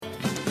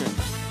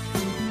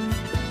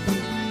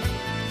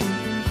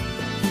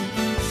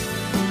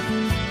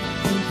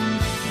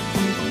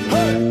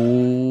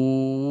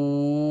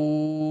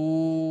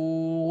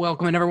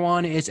welcome in,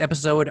 everyone. It's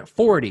episode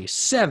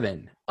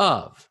 47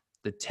 of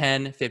the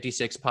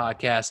 1056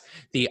 podcast,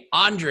 the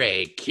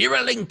Andrei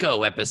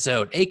Kirilenko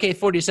episode,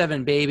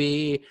 AK-47,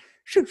 baby.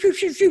 Shoot, shoot,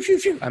 shoot, shoot,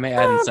 shoot, shoot. I might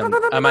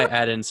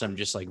add in some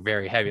just like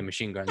very heavy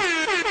machine guns.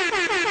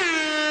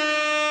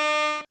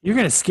 You're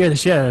going to scare the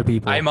shit out of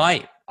people. I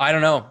might. I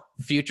don't know.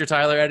 Future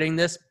Tyler editing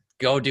this,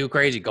 go do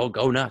crazy. Go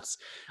nuts.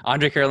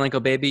 Andrei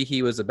Kirilenko, baby.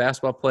 He was a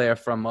basketball player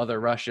from Mother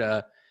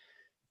Russia.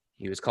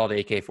 He was called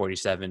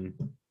AK-47.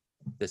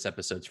 This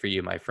episode's for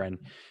you, my friend.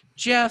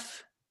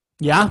 Jeff.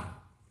 Yeah?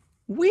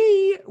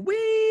 We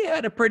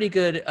had a pretty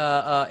good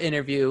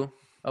interview.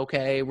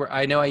 Okay.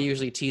 I know I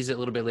usually tease it a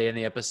little bit late in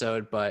the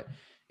episode, but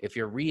if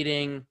you're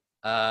reading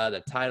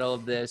the title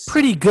of this.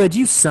 Pretty good,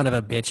 you son of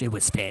a bitch. It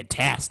was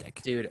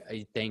fantastic. Dude,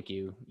 thank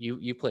you.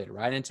 You played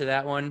right into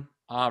that one.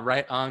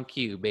 Right on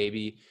cue,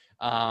 baby.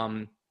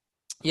 Yeah,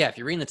 if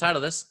you're reading the title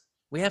of this,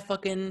 we have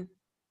fucking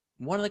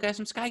one of the guys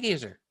from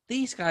Skygazer.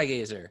 The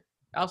Skygazer.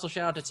 Also,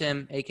 shout out to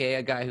Tim, a.k.a.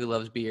 a guy who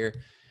loves beer.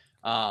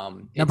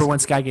 Number one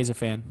Skygazer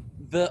fan.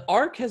 The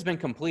arc has been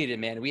completed,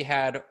 man. We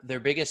had their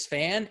biggest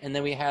fan, and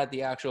then we had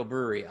the actual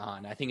brewery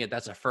on. I think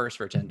that's a first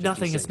for 1056.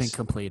 Nothing has been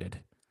completed.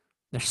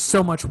 There's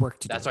so much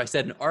work to do. That's why I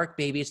said an arc,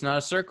 baby. It's not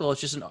a circle.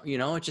 It's just an,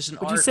 it's just an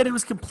arc. But you said it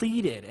was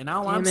completed, and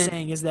all I'm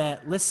saying is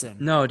that, listen.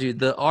 No, dude,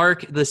 the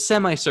arc, the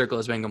semicircle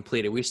has been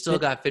completed. We still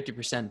got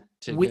 50%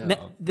 to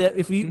go.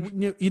 If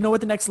you know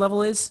what the next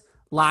level is?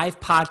 Live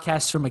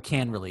podcasts from a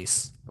can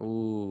release.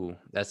 Ooh,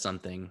 that's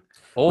something.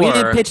 We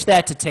didn't pitch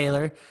that to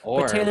Taylor.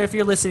 But Taylor, if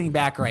you're listening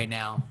back right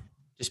now,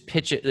 just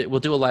pitch it. We'll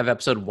do a live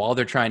episode while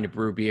they're trying to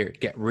brew beer.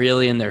 Get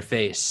really in their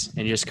face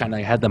and just kind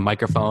of had the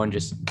microphone.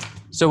 Just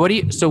so what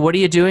are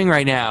you doing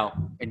right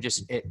now? And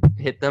just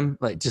hit them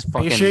like just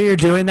fucking. Are you sure you're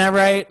doing that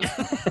right?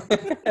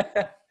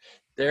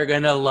 They're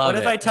gonna love it.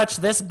 What if I touch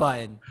this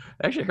button?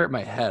 It actually hurt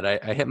my head.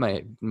 I hit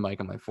my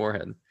mic on my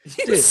forehead.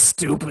 Dude,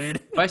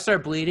 stupid. If I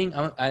start bleeding,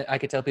 I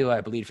could tell people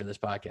I bleed for this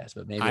podcast,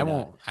 but maybe I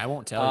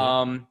won't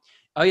tell you.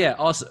 Oh yeah.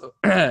 Also,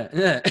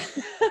 Dude,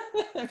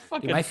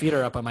 my feet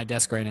are up on my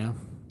desk right now.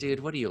 Dude,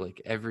 what are you,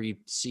 like every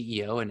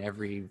CEO in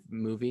every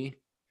movie?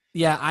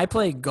 Yeah, I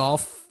play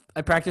golf.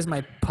 I practice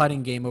my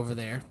putting game over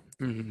there.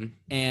 Mm-hmm.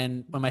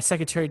 And when my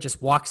secretary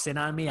just walks in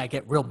on me, I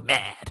get real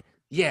mad.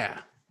 Yeah.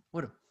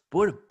 What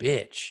a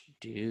bitch,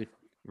 dude.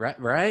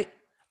 Right?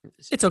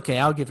 It's okay.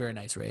 I'll give her a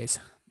nice raise.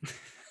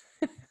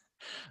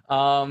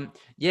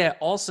 Yeah,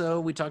 also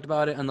we talked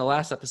about it on the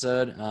last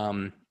episode.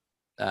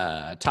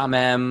 Tom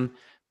M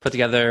put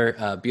together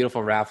a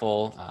beautiful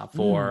raffle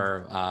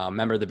for a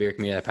member of the beer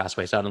community that passed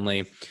away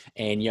suddenly.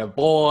 And your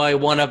boy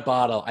won a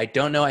bottle. I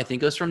don't know. I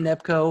think it was from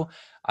Nebco.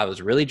 I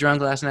was really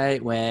drunk last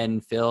night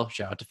when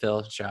shout out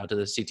to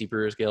the CT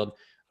Brewers Guild.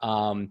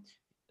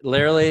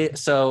 Literally,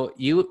 so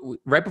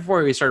right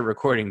before we started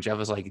recording, Jeff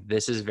was like,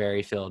 this is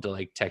very Phil to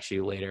like text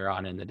you later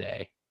on in the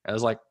day. I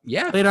was like,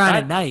 yeah. Later on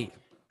at night.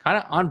 Kind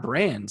of on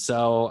brand.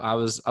 So I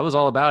was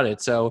all about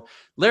it. So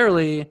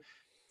literally,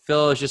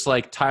 Phil is just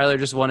like, Tyler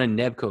just won a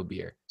Nebco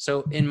beer.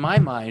 So in my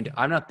mind,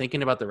 I'm not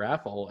thinking about the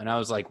raffle. And I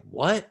was like,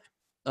 what?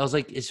 I was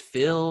like, is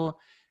Phil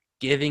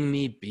giving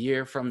me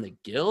beer from the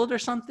guild or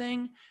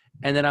something?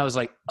 And then I was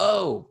like,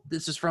 oh,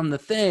 this is from the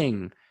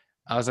thing.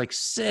 I was like,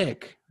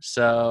 sick.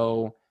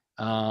 So,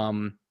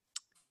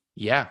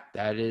 yeah,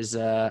 that is,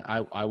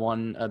 I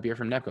won a beer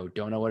from Nebco.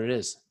 Don't know what it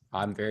is.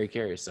 I'm very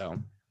curious.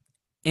 So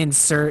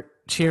insert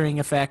cheering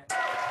effect.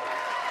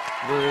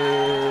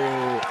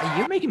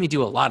 You're making me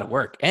do a lot of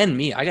work, and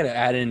me. I got to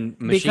add in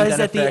machine gun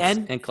effects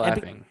and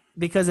clapping.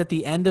 Because at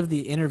the end of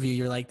the interview,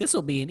 you're like, "This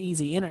will be an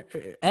easy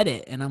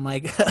edit," and I'm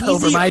like,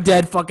 "Over my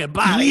dead fucking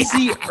body."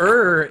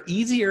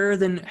 Easier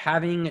than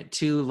having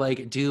to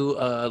like do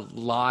a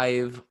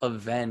live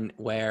event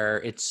where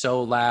it's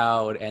so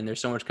loud and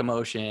there's so much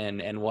commotion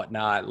and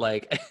whatnot.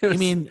 Like,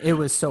 it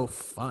was so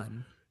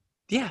fun.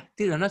 Yeah,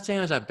 dude, I'm not saying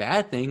it was a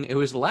bad thing. It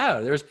was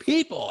loud. There was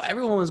people.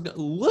 Everyone was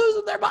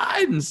losing their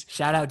minds.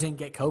 Shout out didn't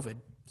get COVID,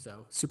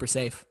 so super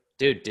safe.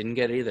 Dude, didn't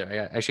get it either.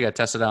 I actually got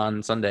tested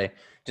on Sunday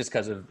just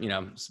because of,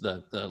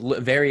 the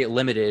very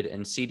limited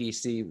and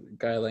CDC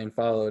guideline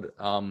followed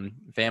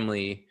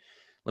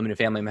limited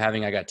family I'm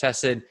having. I got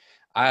tested.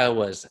 I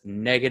was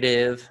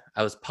negative.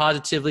 I was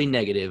positively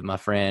negative, my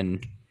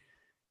friend.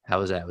 How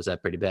was that? Was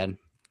that pretty bad?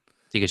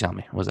 You can tell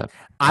me. What was that?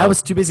 I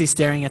was too busy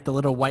staring at the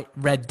little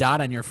red dot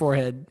on your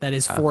forehead that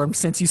is formed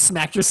since you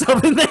smacked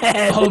yourself in the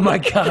head. Oh my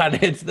God,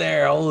 it's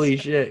there. Holy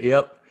shit.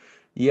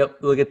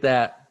 Yep. Look at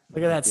that.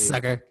 Look at that, dude.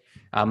 Sucker.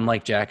 I'm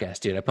like Jackass,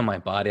 dude. I put my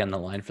body on the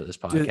line for this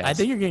podcast. Dude, I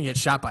think you're going to get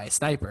shot by a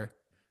sniper.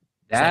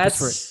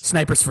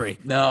 Sniper's free.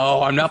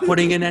 No, I'm not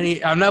putting in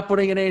any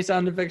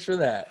sound effects for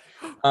that.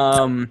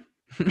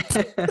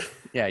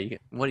 Yeah,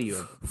 what are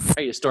you?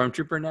 Are you a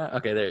stormtrooper now?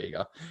 Okay, there you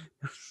go.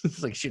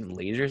 It's like shooting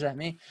lasers at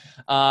me.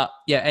 Yeah,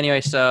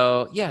 anyway,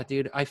 so yeah,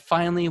 dude, I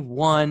finally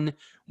won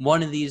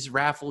one of these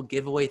raffle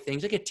giveaway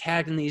things. I get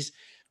tagged in these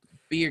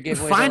beer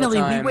giveaways. Finally,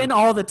 all the time. We win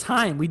all the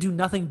time. We do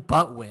nothing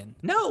but win.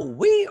 No,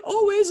 we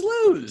always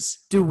lose.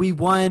 Dude, we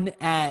won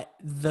at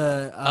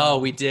the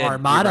we did.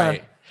 Armada.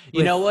 Right.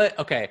 You know what?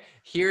 Okay,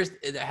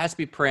 it has to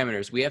be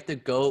parameters.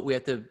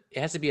 It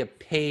has to be a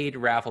paid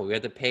raffle. We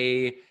have to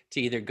pay to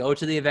either go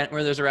to the event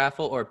where there's a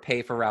raffle or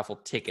pay for raffle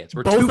tickets.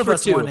 We're Both two of for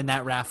us two. won in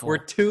that raffle. We're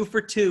 2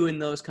 for 2 in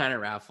those kind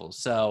of raffles.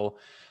 So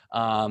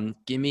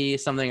give me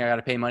something I got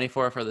to pay money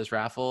for this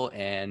raffle,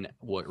 and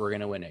we're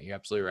going to win it. You're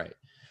absolutely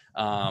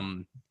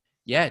right.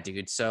 Yeah,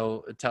 dude.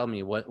 So tell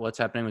me what's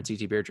happening with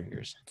CT Beer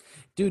Drinkers?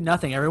 Dude,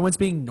 nothing. Everyone's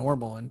being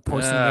normal and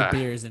posting their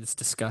beers, and it's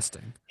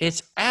disgusting.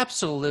 It's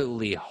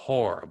absolutely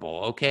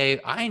horrible. Okay,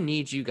 I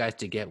need you guys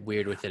to get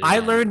weird with it. Again. I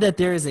learned that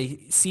there is a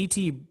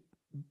CT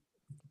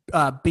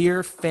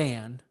beer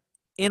fan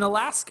in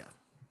Alaska.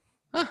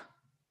 Huh.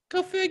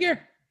 Go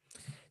figure.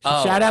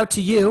 Shout out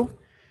to you.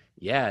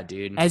 Yeah,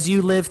 dude. As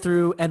you live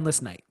through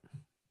Endless Night.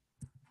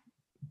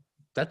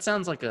 That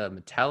sounds like a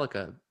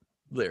Metallica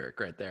lyric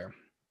right there.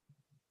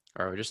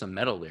 Or just a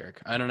metal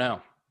lyric. I don't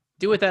know.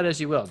 Do with that as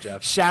you will,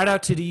 Jeff. Shout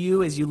out to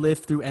you as you live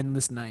through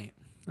Endless Night.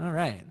 All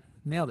right.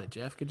 Nailed it,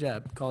 Jeff. Good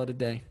job. Call it a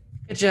day.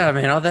 Good job,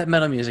 man. All that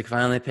metal music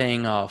finally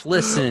paying off.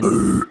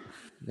 Listen.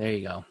 There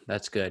you go.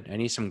 That's good. I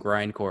need some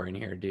grindcore in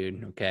here,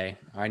 dude. Okay.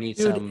 I need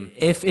some.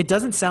 If it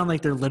doesn't sound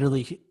like they're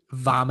literally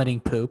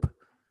vomiting poop,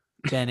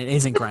 then it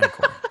isn't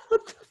grindcore.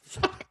 What the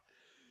fuck?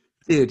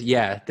 Dude,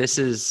 yeah. This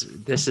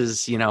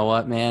is, you know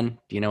what, man?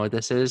 Do you know what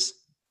this is?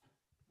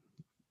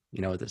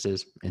 You know what this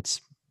is?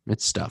 It's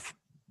stuff.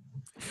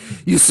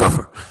 You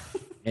suffer.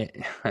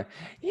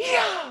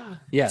 Yeah.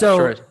 Yeah.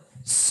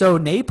 So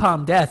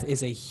Napalm Death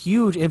is a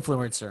huge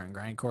influencer in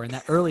grindcore, and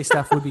that early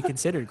stuff would be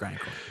considered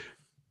grindcore.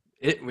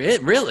 It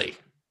really?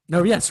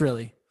 No, yes,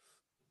 really.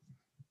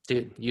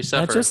 Dude, you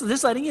suffer.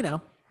 Just letting you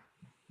know.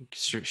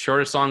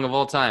 Shortest song of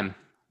all time.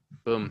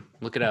 Boom.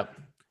 Look it up.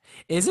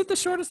 Is it the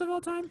shortest of all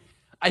time?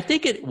 I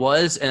think it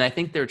was, and I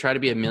think there tried to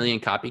be a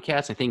million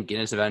copycats. I think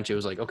Guinness eventually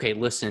was like, okay,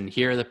 listen,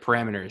 here are the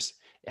parameters.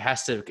 It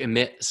has to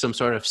emit some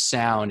sort of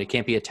sound. It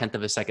can't be 1/10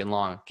 of a second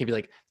long. It can't be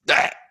like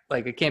that.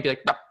 Like it can't be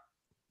like.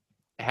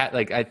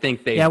 I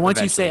think they. Yeah, once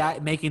you say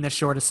making the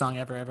shortest song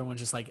ever, everyone's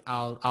just like,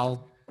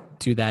 I'll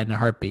do that in a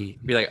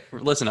heartbeat. Be like,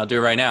 listen, I'll do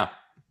it right now.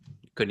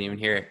 Couldn't even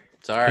hear it.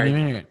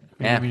 Sorry.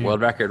 Yeah,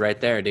 world record right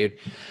there, dude.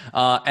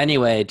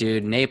 Anyway,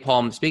 dude,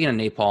 Napalm. Speaking of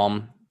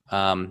Napalm,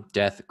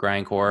 Death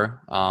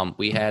Grindcore,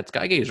 we had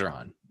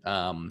Skygazer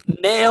on.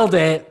 Nailed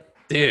it.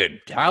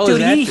 Dude, how was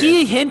that?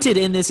 He hinted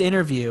in this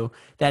interview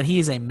that he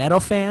is a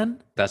metal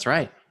fan. That's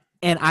right.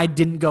 And I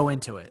didn't go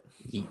into it.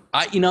 You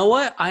know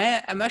what?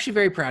 I'm actually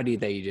very proud of you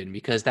that you didn't,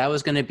 because that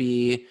was going to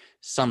be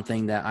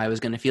something that I was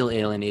going to feel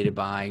alienated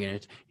by.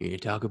 And you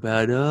talk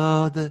about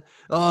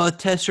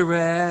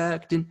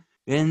Tesseract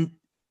and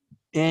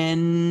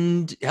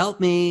help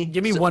me.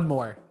 Give me one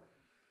more.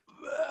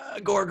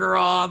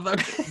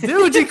 Gorgoroth.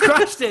 Dude, you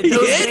crushed it.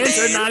 Those bands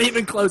are not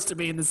even close to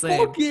being the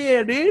same. Fuck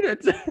yeah, dude.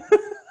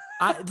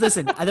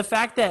 Listen, the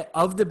fact that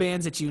of the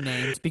bands that you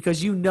named,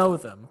 because you know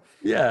them,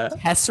 yeah,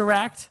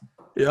 Tesseract,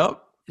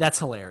 yep, that's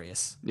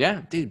hilarious.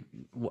 Yeah, dude.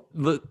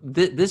 Look,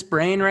 this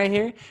brain right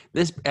here.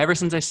 Ever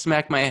since I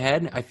smacked my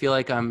head, I feel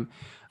like I'm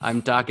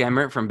Doc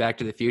Emmerich from Back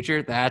to the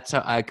Future. That's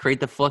how I create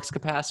the flux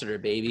capacitor,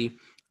 baby.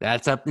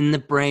 That's up in the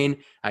brain.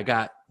 I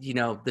got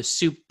the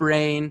soup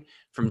brain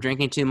from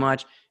drinking too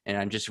much, and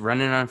I'm just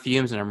running on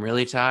fumes, and I'm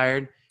really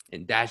tired.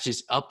 And that's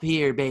just up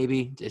here,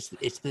 baby.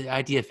 It's the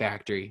idea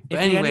factory.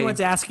 But if anyone's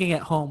asking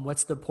at home,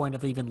 what's the point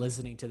of even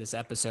listening to this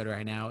episode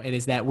right now? It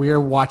is that we're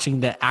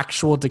watching the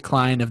actual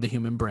decline of the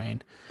human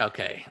brain.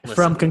 Okay.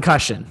 From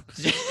concussion.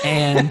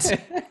 and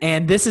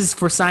this is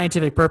for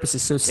scientific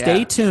purposes. So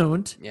stay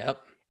tuned.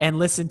 Yep. And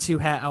listen to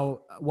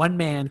how one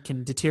man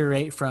can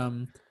deteriorate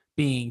from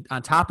being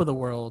on top of the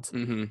world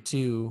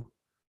to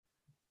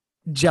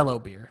Jello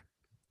beer.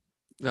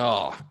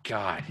 Oh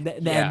God!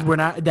 We're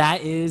not.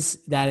 That is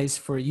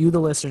for you, the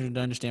listener,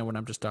 to understand what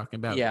I'm just talking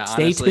about. Yeah.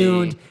 Stay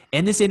tuned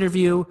in this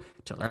interview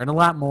to learn a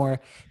lot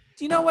more.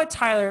 Do you know what,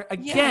 Tyler?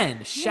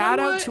 Again, shout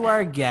out to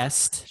our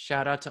guest.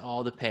 Shout out to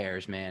all the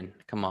pairs, man.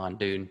 Come on,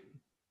 dude.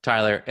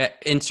 Tyler,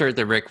 insert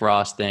the Rick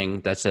Ross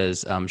thing that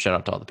says shout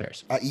out to all the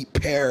pairs. I eat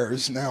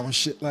pears now and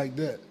shit like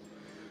that.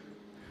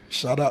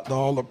 Shout out to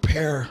all the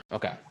pear.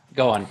 Okay,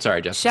 go on.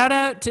 Sorry, Jeff. Shout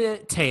out to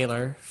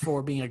Taylor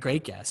for being a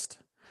great guest.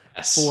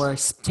 Yes. For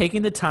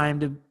taking the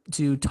time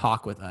to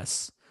talk with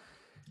us,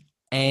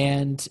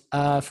 and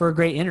for a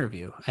great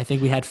interview. I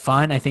think we had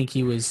fun. I think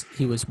he was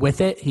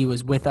with it. He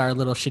was with our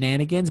little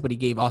shenanigans, but he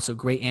gave also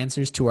great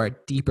answers to our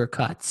deeper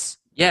cuts.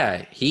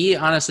 Yeah, he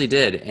honestly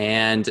did,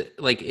 and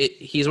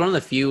he's one of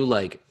the few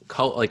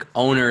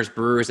owners,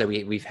 brewers that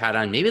we've had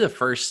on. Maybe the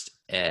first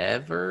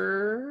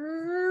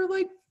ever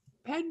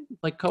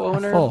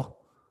co-owner. Full.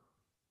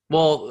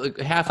 Well,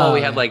 half full.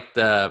 We had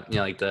Oh,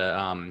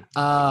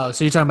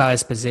 so you're talking about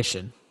his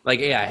position.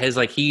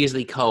 He's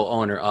the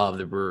co-owner of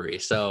the brewery.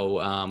 So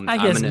I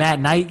guess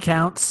Matt Knight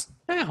counts.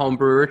 Home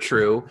brewer,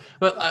 true.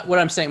 But what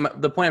I'm saying,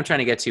 the point I'm trying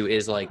to get to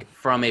is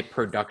from a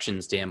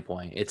production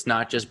standpoint, it's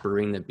not just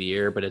brewing the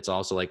beer, but it's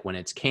also when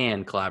it's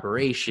canned,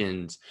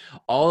 collaborations,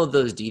 all of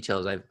those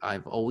details.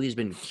 I've always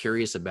been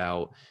curious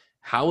about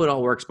how it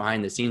all works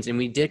behind the scenes, and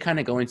we did kind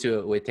of go into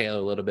it with Taylor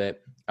a little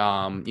bit.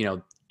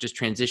 just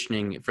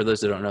transitioning. For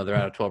those that don't know, they're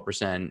out of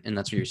 12%, and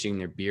that's where you're seeing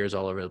their beers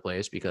all over the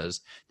place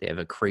because they have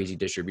a crazy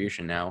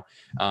distribution now.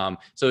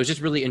 So it's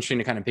just really interesting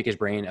to kind of pick his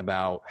brain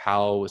about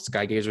how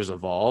Skygazer's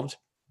evolved.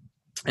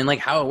 And like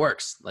how it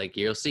works. Like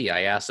you'll see,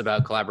 I asked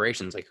about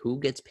collaborations, like who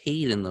gets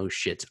paid in those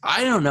shits.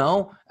 I don't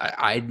know.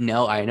 I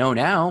know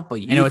now, but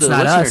you, know it's the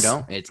not listener, us.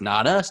 don't. It's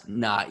not us,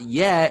 not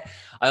yet.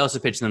 I also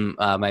pitched them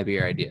my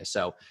beer idea,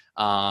 so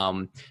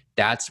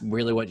that's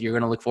really what you're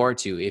going to look forward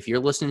to. If you're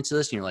listening to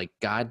this and you're like,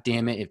 God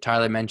damn it, if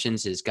Tyler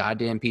mentions his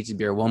goddamn pizza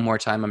beer one more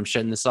time, I'm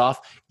shutting this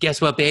off.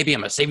 Guess what, baby?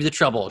 I'm gonna save you the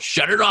trouble.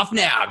 Shut it off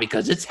now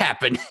because it's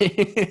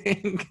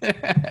happening.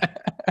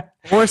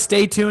 Or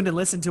stay tuned and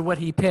listen to what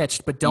he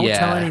pitched, but don't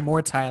tell Yeah. any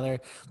more, Tyler.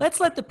 Let's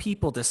let the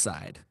people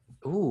decide.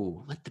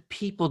 Ooh, let the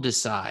people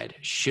decide.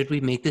 Should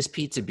we make this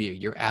pizza beer?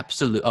 You're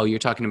absolute. Oh, you're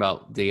talking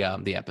about the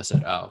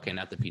episode. Oh, okay,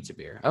 not the pizza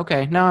beer.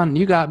 Okay, no,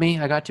 you got me.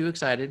 I got too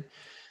excited.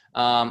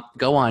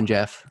 Go on,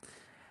 Jeff.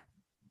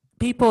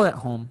 People at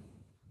home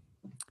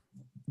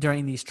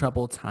during these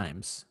troubled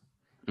times,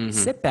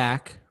 sit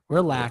back,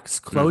 relax,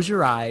 close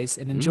your eyes,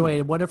 and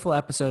enjoy a wonderful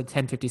episode of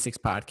 1056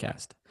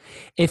 podcast.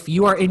 If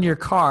you are in your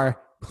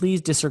car,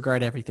 please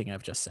disregard everything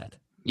I've just said.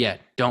 Yeah,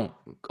 don't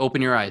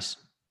open your eyes.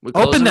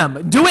 Close Open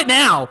them. Do it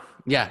now.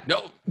 Yeah,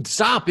 no,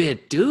 stop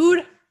it,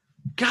 dude.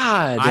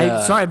 God,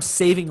 I'm sorry. I'm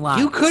saving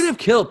lives. you could have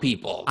killed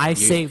people. I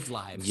saved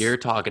lives. You're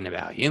talking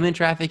about human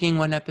trafficking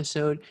one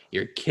episode.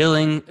 You're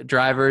killing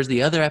drivers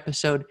the other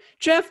episode.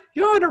 Jeff,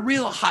 you're on a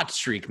real hot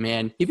streak,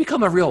 man. You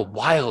become a real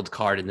wild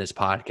card in this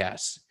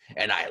podcast,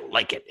 and I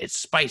like it. It's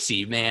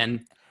spicy,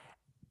 man.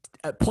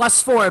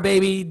 +4,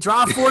 baby.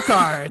 Draw 4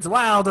 cards.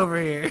 Wild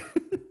over here.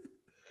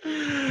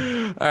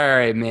 All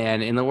right,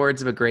 man. In the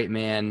words of a great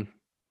man,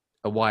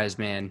 a wise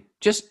man,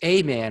 just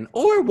a man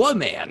or one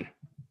man,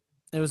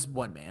 It was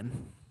one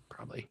man.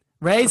 probably.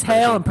 Raise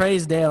hail and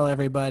praise Dale,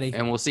 everybody.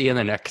 And we'll see you in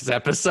the next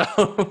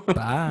episode.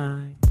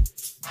 Bye.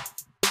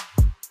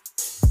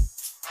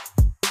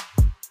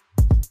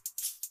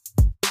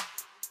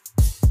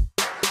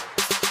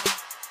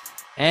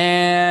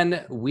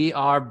 And we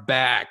are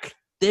back.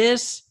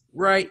 This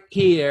right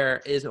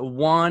here is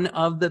one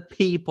of the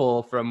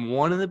people from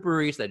one of the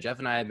breweries that Jeff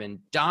and I have been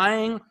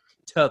dying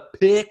to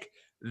pick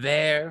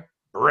their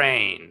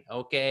brain.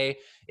 Okay.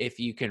 If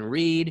you can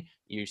read,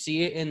 you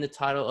see it in the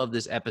title of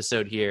this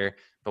episode here.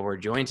 But we're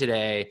joined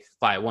today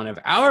by one of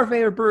our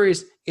favorite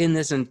breweries in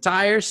this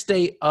entire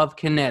state of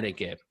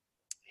Connecticut.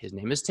 His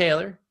name is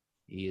Taylor.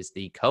 He is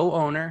the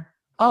co-owner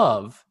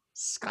of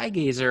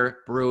Skygazer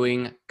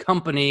Brewing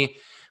Company.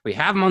 We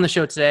have him on the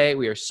show today.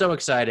 We are so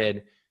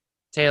excited.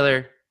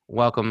 Taylor,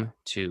 welcome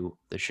to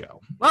the show.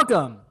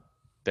 Welcome.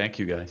 Thank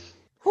you, guys.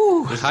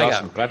 Whew, This is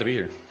awesome. Glad to be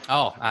here.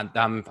 Oh,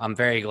 I'm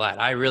very glad.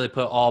 I really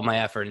put all my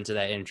effort into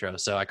that intro,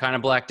 so I kind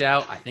of blacked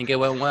out. I think it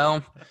went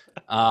well.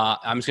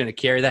 I'm just going to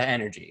carry that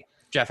energy.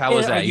 Jeff, how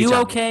was that? Are you tell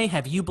me. okay?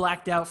 Have you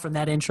blacked out from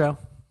that intro?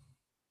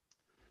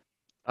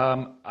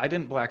 I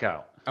didn't black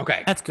out.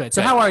 Okay. That's good.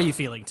 So how are you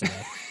feeling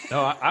today?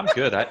 No, I'm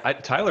good.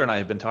 Tyler and I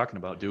have been talking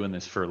about doing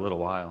this for a little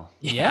while.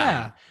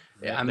 Yeah.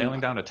 Yeah, I mean, Nailing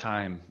down a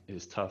time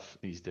is tough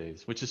these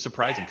days, which is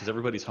surprising because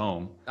everybody's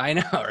home. I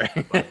know,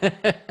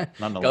 right?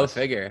 Nonetheless. Go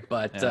figure.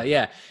 But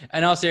yeah,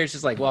 and all seriousness,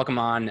 just like welcome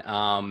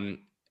on.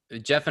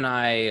 Jeff and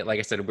I, like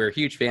I said, we're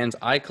huge fans.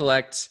 I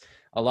collect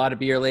a lot of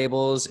beer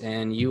labels,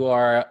 and you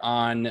are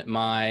on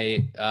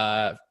my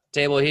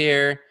table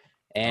here.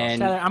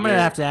 And Tyler, I'm going to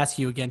have to ask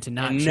you again to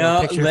not show No,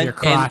 a picture of your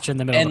crotch in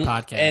the middle of the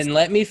podcast. And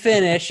let me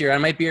finish. You're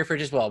on my beer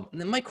fridge as well.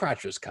 My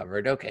crotch was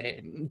covered.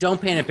 Okay.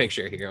 Don't paint a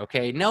picture here.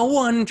 Okay. No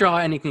one draw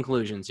any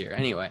conclusions here.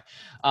 Anyway.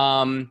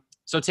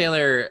 So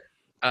Taylor,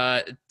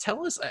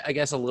 tell us, I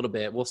guess, a little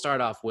bit. We'll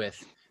start off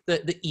with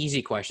the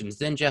easy questions.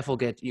 Then Jeff will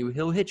get you.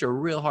 He'll hit you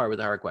real hard with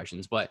the hard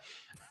questions. But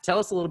tell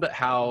us a little bit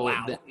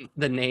how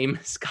the name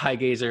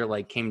Skygazer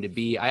like came to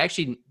be. I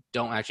actually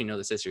don't know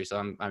this history,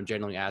 so I'm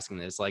generally asking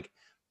this. Like,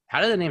 how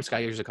did the name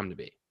Skygazer come to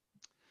be?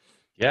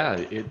 Yeah,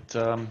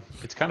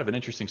 it's kind of an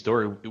interesting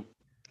story.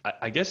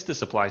 I guess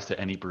this applies to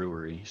any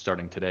brewery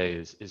starting today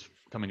is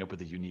coming up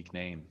with a unique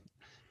name,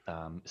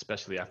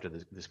 especially after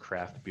this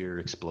craft beer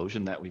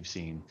explosion that we've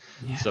seen.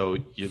 Yeah. So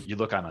you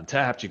look on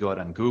Untappd, you go out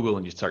on Google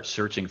and you start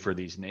searching for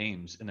these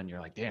names, and then you're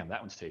like, damn,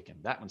 that one's taken,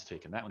 that one's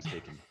taken, that one's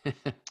taken.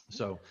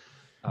 So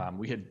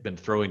we had been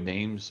throwing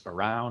names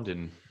around,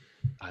 and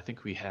I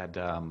think we had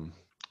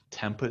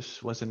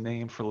Tempus was a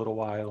name for a little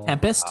while.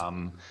 Tempest?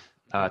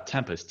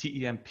 Tempus,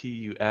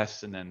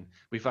 Tempus, and then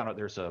we found out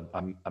there's a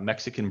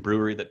Mexican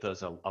brewery that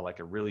does a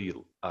really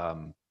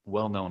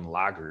well-known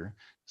lager.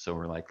 So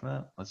we're like,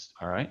 well, let's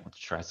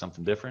try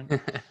something different.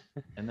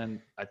 And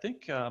then I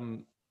think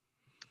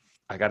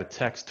I got a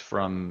text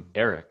from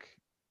Eric,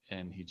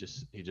 and he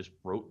just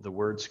wrote the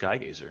word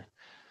Skygazer,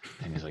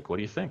 and he's like, "What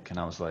do you think?" And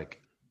I was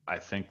like, "I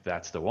think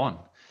that's the one."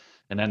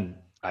 And then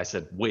I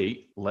said,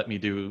 "Wait, let me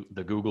do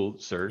the Google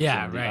search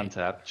and the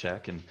Untappd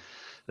check," and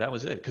that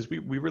was it. Because we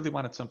really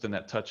wanted something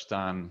that touched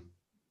on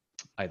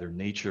either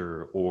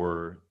nature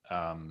or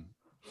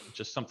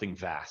just something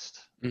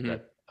vast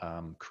that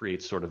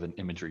creates sort of an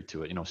imagery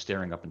to it. You know,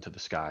 staring up into the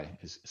sky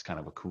is kind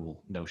of a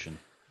cool notion.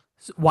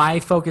 Why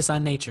focus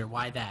on nature?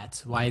 Why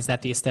that? Why is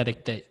that the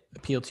aesthetic that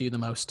appealed to you the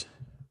most?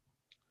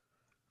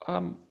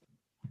 Um,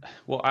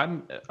 well,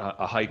 I'm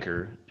a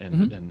hiker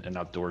and, and an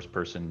outdoors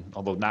person,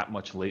 although not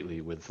much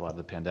lately with a lot of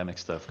the pandemic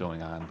stuff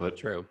going on. But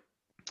True.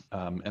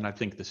 and I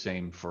think the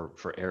same for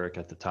Eric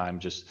at the time.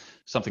 Just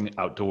something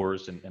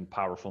outdoors and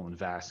powerful and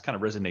vast kind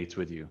of resonates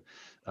with you.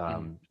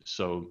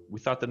 So we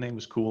thought the name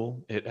was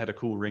cool. It had a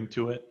cool ring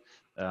to it.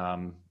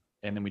 And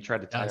then we tried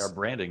to tie our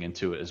branding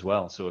into it as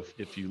well. So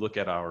if you look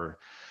at our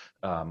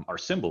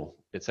symbol,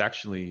 it's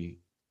actually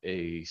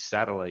a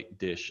satellite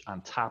dish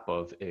on top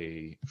of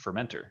a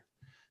fermenter.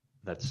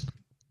 That's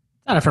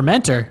Not a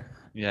fermenter.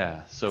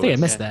 yeah. So I think I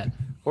missed that.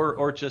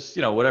 or just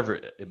whatever.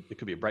 It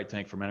could be a bright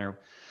tank fermenter,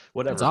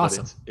 whatever. That's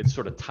awesome. But it's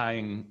sort of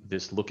tying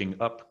this looking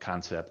up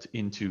concept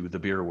into the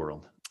beer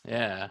world.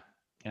 Yeah.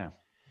 Yeah.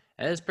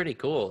 That is pretty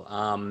cool.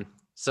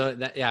 So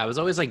that, yeah, I was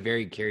always like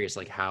very curious,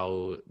 like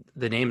how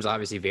the name's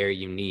obviously very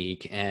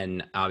unique,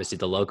 and obviously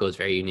the logo is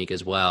very unique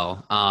as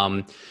well.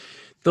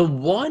 The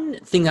one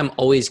thing I'm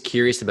always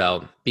curious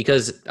about,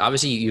 because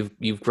obviously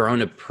you've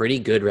grown a pretty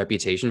good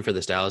reputation for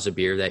the styles of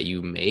beer that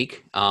you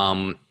make.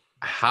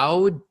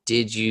 How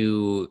did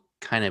you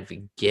kind of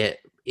get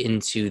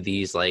into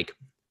these like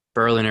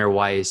Berliner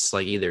Weiss,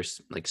 like either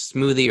like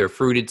smoothie or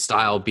fruited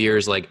style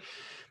beers? Like,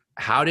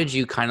 how did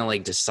you kind of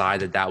like decide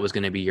that that was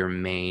going to be your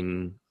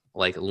main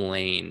like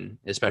lane,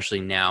 especially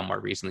now more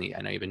recently?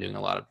 I know you've been doing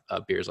a lot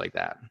of beers like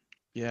that.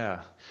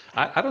 Yeah,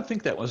 I don't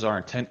think that was our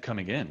intent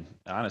coming in.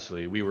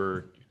 Honestly, we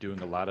were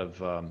doing a lot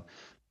of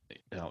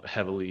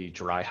heavily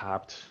dry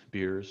hopped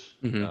beers,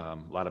 a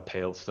lot of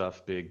pale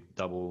stuff, big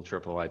double,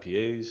 triple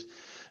IPAs,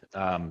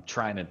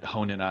 trying to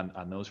hone in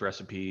on those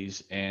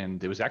recipes.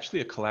 And it was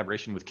actually a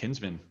collaboration with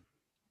Kinsman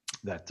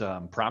that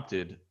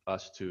prompted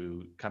us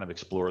to kind of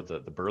explore the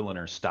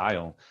Berliner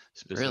style,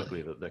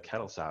 specifically the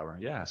kettle sour.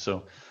 Yeah,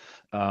 so.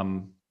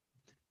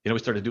 We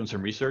started doing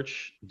some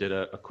research, did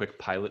a quick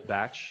pilot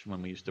batch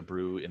when we used to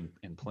brew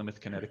in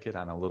Plymouth, Connecticut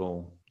on a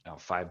little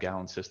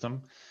 5-gallon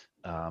system.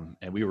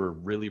 And we were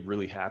really,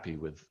 really happy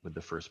with the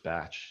first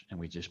batch. And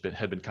we just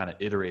had been kind of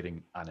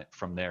iterating on it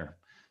from there,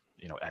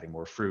 adding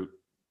more fruit,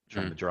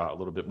 trying to draw a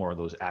little bit more of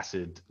those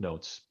acid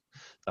notes.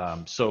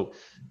 So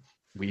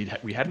we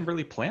hadn't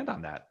really planned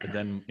on that. But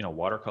then,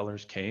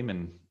 watercolors came,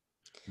 and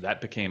that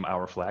became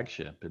our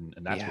flagship. And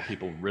that's what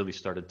people really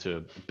started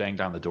to bang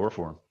down the door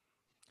for.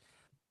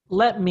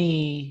 Let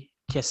me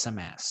kiss some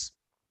ass.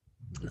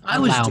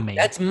 Allow me.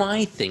 That's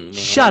my thing, man.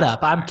 Shut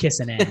up. I'm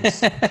kissing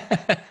ass.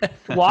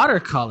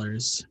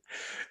 Watercolors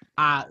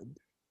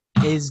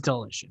is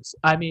delicious.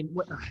 I mean,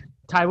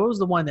 Ty, what was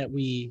the one that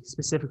we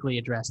specifically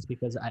addressed?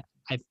 Because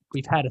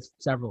we've had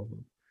several of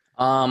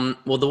them.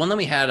 Well, the one that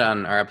we had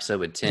on our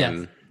episode with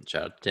Tim,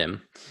 shout out to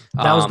Tim.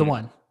 That was the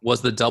one.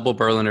 Was the double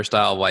Berliner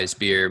style Weiss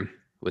beer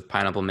with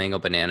pineapple, mango,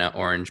 banana,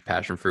 orange,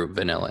 passion fruit,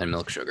 vanilla, and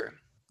milk sugar.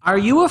 Are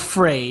you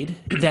afraid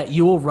that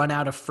you will run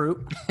out of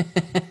fruit?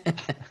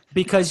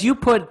 Because you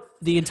put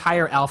the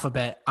entire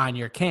alphabet on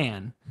your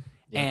can,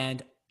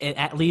 and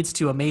it leads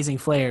to amazing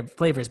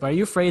flavors. But are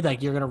you afraid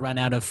like you're going to run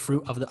out of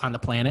fruit on the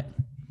planet?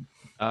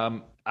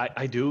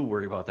 I do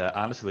worry about that,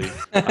 honestly.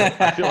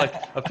 I feel like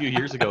a few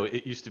years ago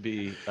it used to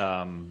be,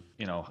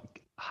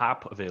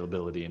 hop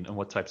availability and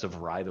what types of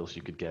varietals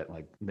you could get.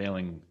 Like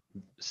nailing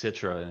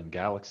Citra and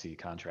Galaxy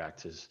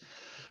contracts is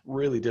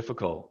really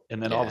difficult. And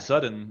then all of a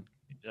sudden,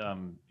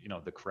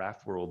 the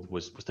craft world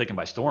was taken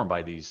by storm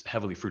by these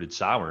heavily fruited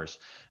sours.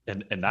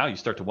 And now you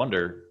start to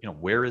wonder,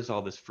 where is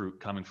all this fruit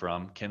coming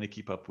from? Can they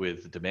keep up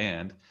with the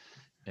demand?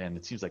 And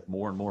it seems like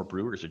more and more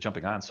brewers are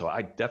jumping on. So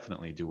I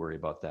definitely do worry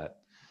about that.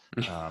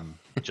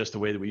 Just the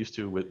way that we used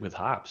to with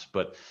hops.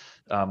 But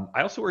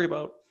I also worry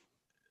about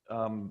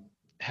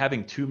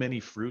having too many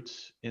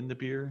fruits in the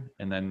beer.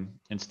 And then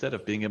instead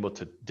of being able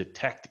to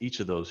detect each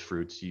of those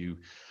fruits, you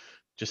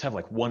just have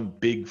like one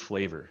big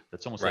flavor.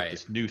 That's almost like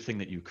this new thing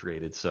that you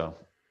created. So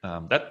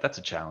that's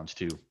a challenge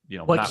too.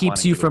 What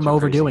keeps you from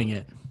overdoing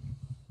it?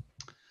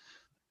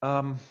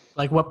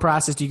 Like what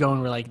process do you go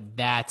and we're like,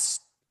 that's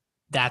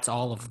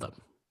all of them.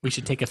 We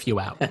should take a few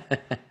out.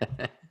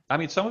 I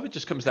mean, some of it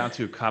just comes down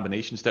to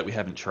combinations that we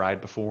haven't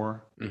tried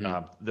before.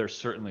 There's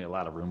certainly a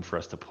lot of room for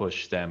us to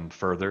push them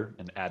further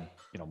and add,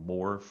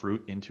 more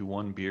fruit into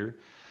one beer.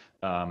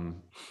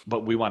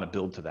 But we want to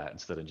build to that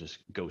instead of just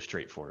go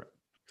straight for it.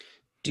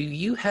 Do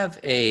you have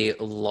a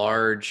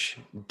large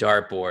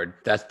dartboard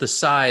that's the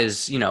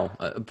size,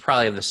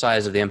 probably the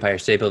size of the Empire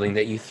State Building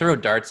that you throw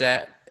darts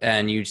at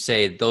and you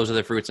say, those are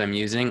the fruits I'm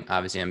using?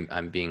 Obviously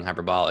I'm being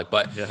hyperbolic,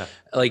 but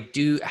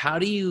how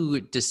do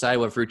you decide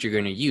what fruit you're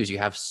going to use? You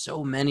have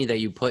so many that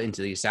you put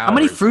into these sours. How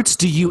many fruits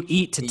do you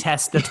eat to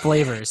test the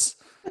flavors?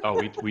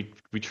 Oh,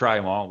 we try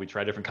them all. We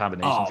try different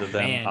combinations of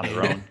them on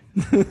their own.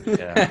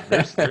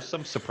 There's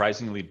some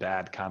surprisingly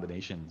bad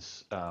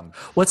combinations.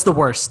 What's the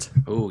worst?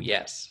 Oh,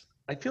 yes.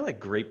 I feel like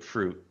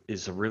grapefruit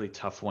is a really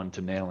tough one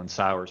to nail in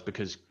sours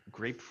because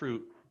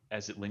grapefruit,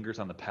 as it lingers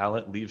on the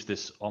palate, leaves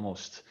this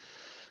almost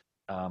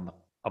a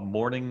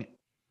morning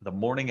the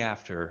morning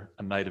after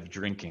a night of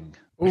drinking,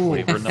 Ooh.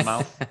 flavor in the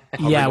mouth.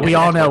 Yeah, hovering we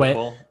over all the know toilet it.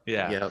 bowl.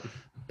 Yeah. Yep.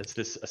 It's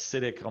this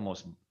acidic,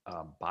 almost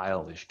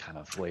bile-ish kind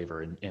of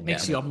flavor in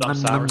Makes in you some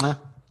sours. mwah.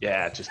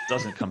 Yeah, it just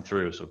doesn't come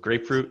through. So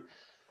grapefruit,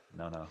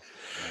 no.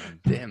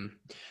 Damn.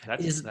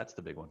 That's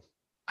the big one.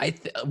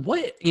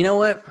 You know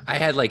what? I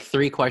had like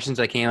 3 questions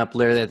that came up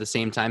literally at the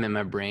same time in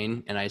my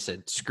brain, and I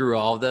said, screw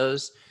all of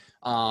those.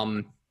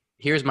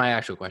 Here's my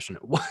actual question.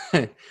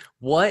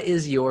 What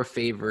is your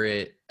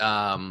favorite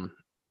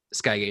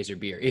Skygazer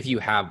beer, if you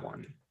have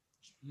one?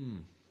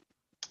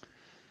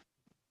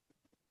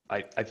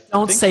 I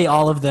Don't think, say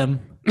all of them.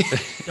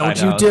 Don't I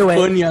know, you do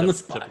Putting it. you on the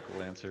spot.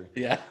 Typical answer.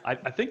 Yeah.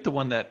 I think the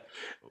one that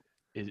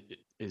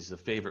is a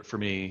favorite for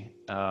me,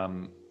 I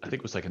think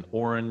it was like an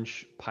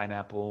orange,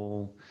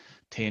 pineapple,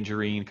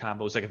 tangerine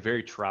combo. It was like a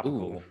very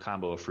tropical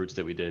combo of fruits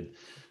that we did.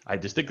 I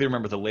distinctly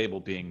remember the label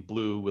being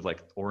blue with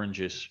like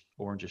orangish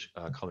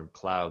colored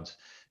clouds.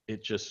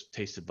 It just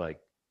tasted like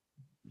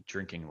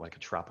drinking like a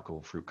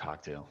tropical fruit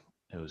cocktail.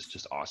 It was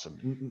just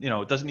awesome. You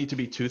know, it doesn't need to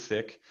be too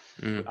thick.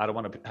 I don't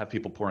want to have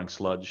people pouring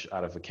sludge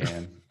out of a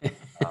can.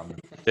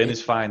 Thin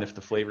is fine if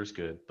the flavor's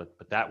good, but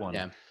that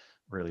one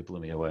really blew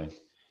me away.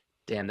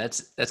 Damn,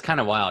 that's kind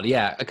of wild.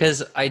 Yeah,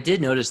 because I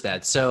did notice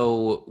that.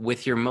 So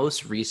with your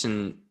most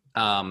recent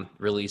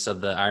release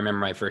of I remember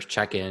my first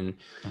check-in,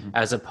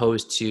 as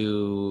opposed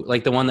to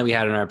like the one that we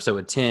had in our episode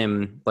with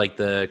Tim, like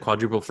the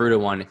quadruple fruita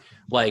one,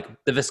 like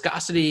the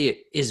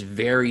viscosity is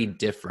very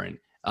different.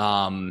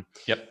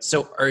 Yep.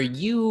 So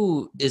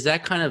is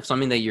that kind of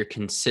something that you're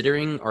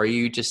considering? Or are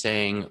you just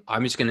saying,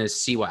 I'm just going to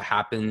see what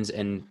happens,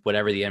 and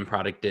whatever the end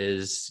product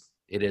is,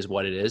 it is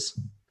what it is?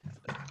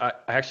 I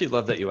actually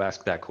love that you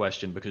asked that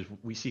question, because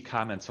we see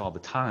comments all the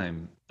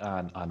time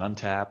on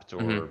Untapped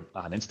or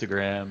on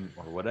Instagram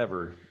or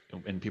whatever,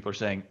 and people are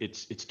saying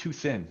it's too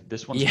thin.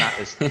 This one's not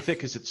as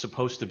thick as it's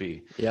supposed to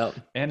be. Yep.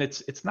 And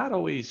it's not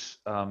always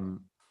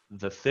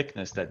the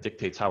thickness that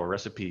dictates how a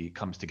recipe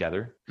comes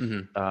together.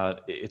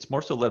 It's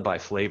more so led by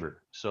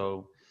flavor.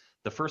 So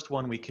the first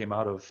one we came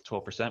out of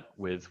 12%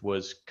 with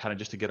was kind of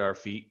just to get our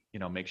feet,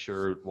 make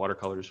sure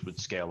watercolors would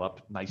scale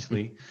up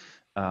nicely,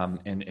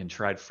 and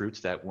tried fruits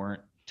that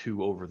weren't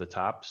too over the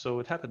top. So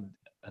it had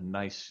a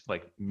nice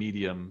like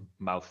medium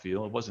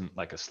mouthfeel. It wasn't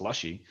like a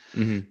slushy.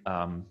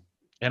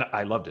 And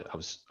I loved it. I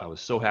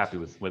was so happy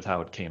with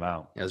how it came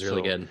out. It was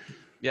really good.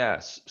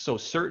 Yes. So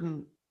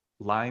certain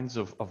lines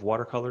of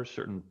watercolors,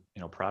 certain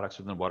products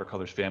within the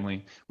watercolors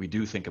family, we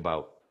do think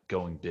about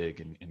going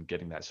big and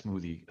getting that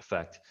smoothie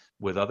effect.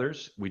 With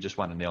others, we just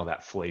want to nail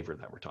that flavor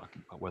that we're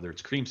talking about, whether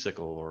it's creamsicle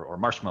or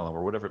marshmallow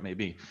or whatever it may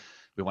be.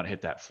 We want to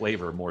hit that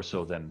flavor more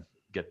so than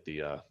get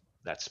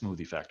that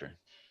smoothie factor.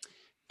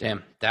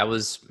 Damn, that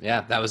was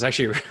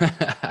actually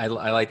I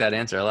like that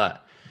answer a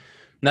lot.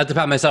 Not to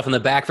pat myself on the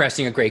back for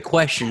asking a great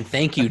question.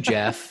 Thank you,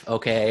 Jeff.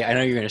 Okay, I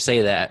know you're going to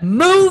say that.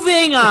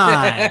 Moving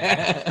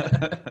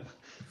on.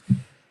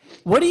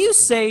 What do you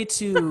say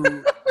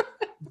to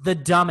the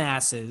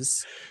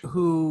dumbasses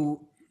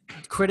who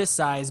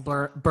criticize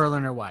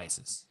Berliner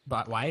Weisses?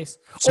 Weiss?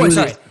 Oh,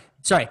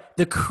 sorry.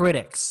 The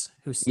critics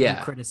who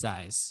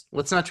criticize.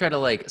 Let's not try to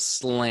like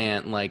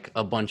slant like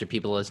a bunch of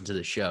people listen to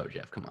the show,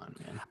 Jeff. Come on,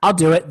 man. I'll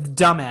do it.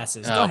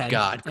 Dumbasses. Go ahead. Oh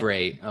God,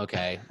 great.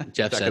 Okay,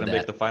 Jeff said Not that. gonna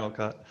make the final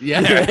cut.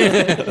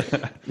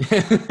 Yeah.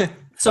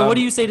 So what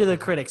do you say to the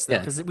critics though?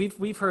 Because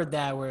we've heard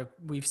that, where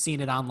we've seen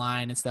it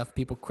online and stuff,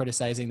 people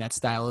criticizing that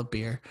style of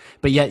beer,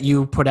 but yet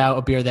you put out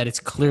a beer that is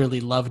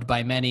clearly loved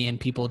by many and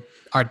people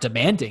are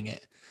demanding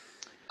it.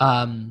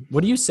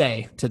 What do you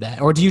say to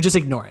that, or do you just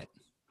ignore it?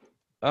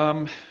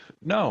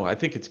 No, I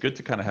think it's good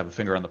to kind of have a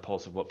finger on the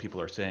pulse of what people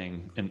are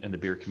saying in the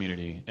beer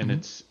community, and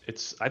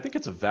I think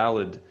it's a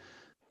valid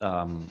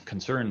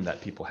concern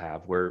that people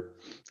have. Where,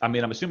 I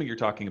mean, I'm assuming you're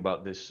talking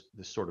about this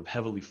sort of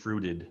heavily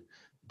fruited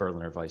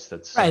Berliner Weiss.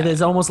 That's right.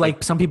 It's almost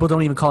like some people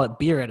don't even call it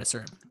beer at a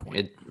certain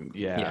point.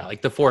 Yeah,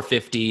 like the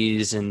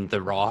 450s and the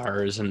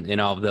Rawers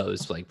and all of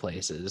those like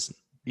places.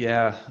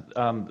 Yeah,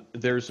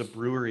 there's a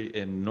brewery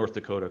in North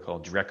Dakota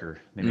called Drecker.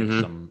 They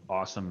make some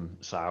awesome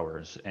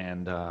sours,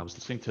 and I was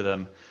listening to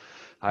them.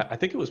 I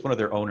think it was one of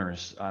their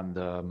owners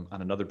on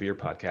another beer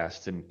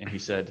podcast, and he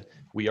said,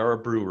 "We are a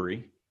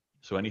brewery,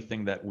 so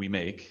anything that we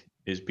make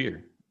is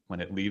beer.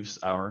 When it leaves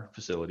our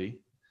facility,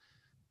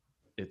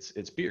 it's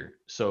beer."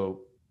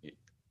 So,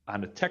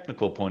 on a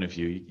technical point of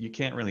view, you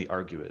can't really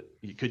argue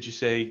it. Could you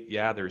say,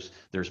 "Yeah,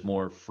 there's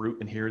more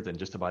fruit in here than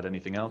just about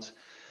anything else"?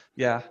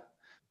 Yeah,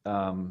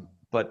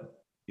 but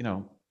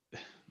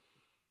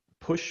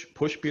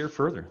push beer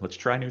further. Let's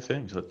try new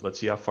things. Let's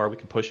see how far we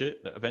can push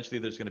it. Eventually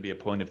there's going to be a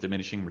point of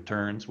diminishing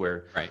returns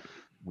where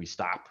we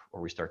stop,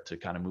 or we start to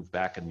kind of move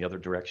back in the other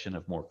direction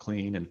of more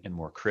clean and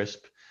more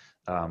crisp.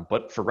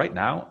 But for right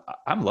now,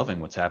 I'm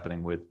loving what's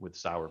happening with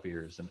sour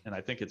beers. And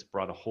I think it's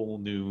brought a whole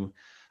new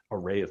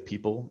array of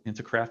people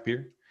into craft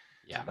beer.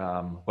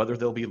 Yeah. Whether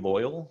they'll be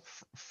loyal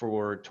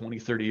for 20,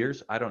 30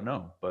 years, I don't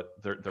know,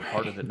 but they're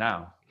part of it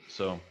now.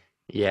 So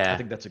I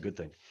think that's a good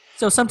thing.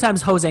 So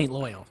sometimes hoes ain't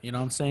loyal. You know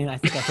what I'm saying? I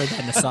think I heard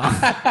that in a song.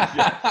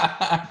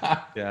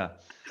 Yeah.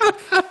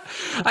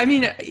 I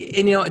mean,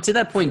 to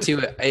that point too,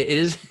 it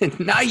is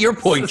not your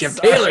point, Jeff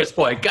Taylor's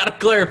point. Gotta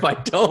clarify.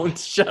 Don't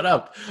shut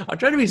up. I'm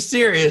trying to be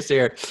serious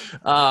here.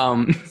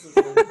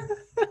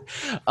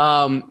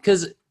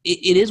 Because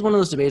it is one of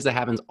those debates that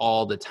happens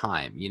all the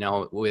time,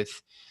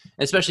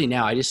 especially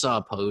now. I just saw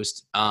a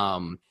post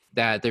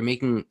that they're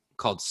making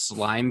called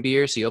slime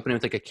beer. So you open it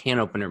with like a can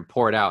opener and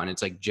pour it out, and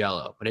it's like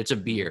Jello, but it's a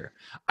beer.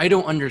 I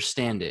don't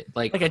understand it.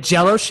 Like a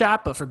Jello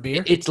shot, but for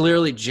beer. It's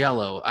literally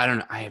Jello. I don't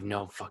know. I have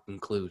no fucking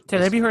clue.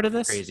 Taylor, have you heard of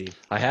this? Crazy.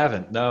 I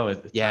haven't. No.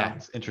 It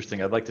sounds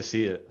interesting. I'd like to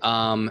see it.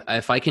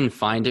 If I can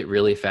find it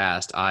really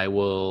fast, I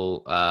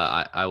will.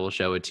 I will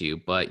show it to you.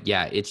 But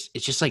yeah, it's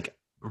just like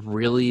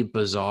really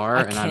bizarre.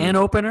 A can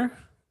opener?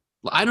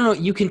 I don't know.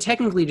 You can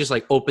technically just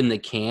like open the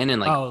can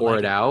and like pour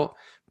it out,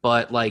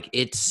 but like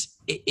it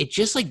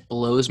just like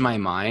blows my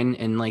mind.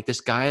 And like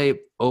this guy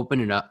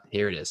opened it up.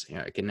 Here it is.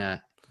 Here I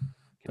can.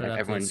 Put it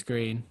up on the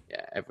screen.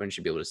 Yeah, everyone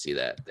should be able to see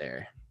that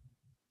there.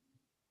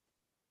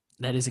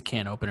 That is a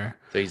can opener.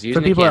 So he's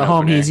using for people at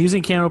home. Opener. He's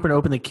using can opener to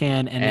open the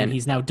can, and then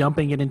he's now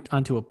dumping it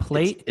onto a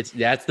plate.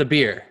 That's the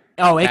beer.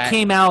 Oh, it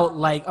came out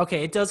like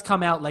it does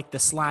come out like the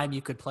slime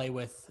you could play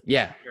with.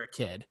 Yeah, when you're a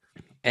kid.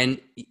 And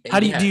how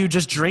do you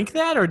just drink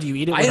that, or do you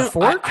eat it with a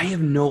fork? I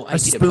have no idea. A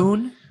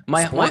spoon.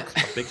 My a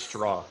big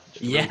straw.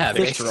 Yeah,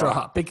 big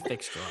straw. Big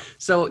thick straw.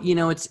 So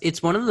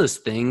it's one of those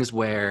things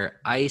where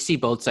I see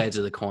both sides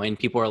of the coin.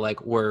 People are like,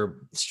 we're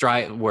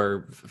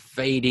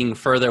fading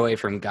further away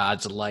from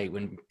God's light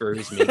when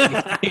Bruce making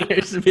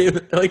beers.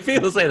 Like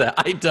people say that.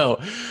 I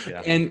don't.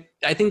 Yeah. And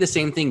I think the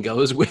same thing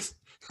goes with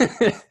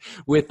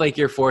with like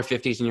your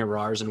 450s and your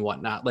RARs and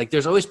whatnot. Like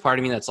there's always part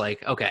of me that's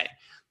like, okay,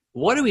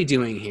 what are we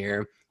doing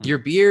here? Your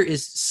beer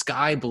is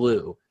sky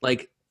blue.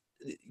 Like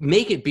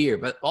make it beer.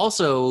 But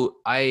also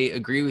I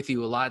agree with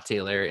you a lot,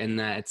 Taylor, in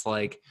that it's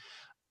like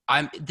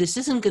this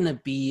isn't going to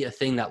be a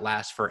thing that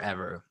lasts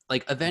forever.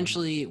 Like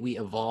eventually we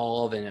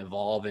evolve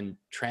and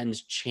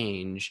trends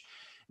change.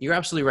 You're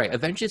absolutely right.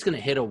 Eventually it's going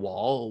to hit a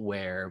wall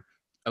where,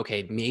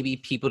 okay, maybe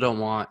people don't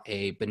want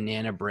a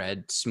banana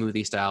bread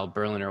smoothie style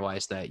Berliner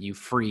Weiss that you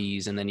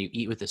freeze and then you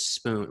eat with a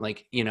spoon.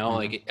 Like,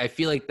 like I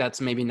feel like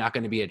that's maybe not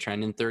going to be a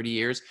trend in 30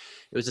 years.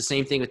 It was the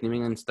same thing with New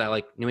England style,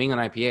 like New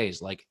England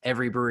IPAs, like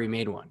every brewery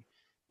made one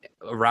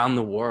around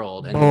the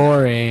world. And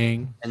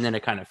boring. And then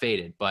it kind of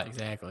faded, but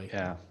exactly.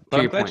 Yeah. But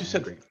I'm glad you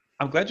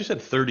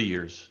said 30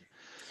 years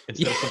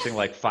instead of something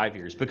like 5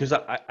 years, because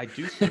I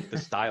do think the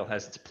style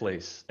has its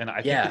place, and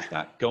I think it's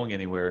not going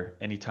anywhere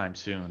anytime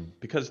soon,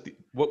 because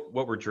what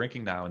we're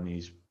drinking now in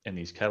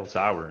these kettle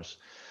sours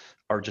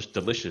are just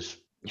delicious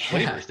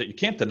flavors that you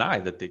can't deny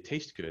that they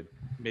taste good.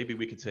 Maybe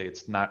we could say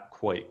it's not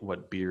quite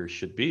what beer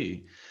should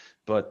be,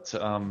 but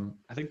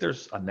I think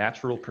there's a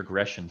natural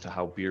progression to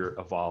how beer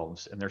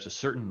evolves, and there's a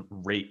certain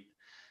rate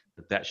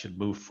that should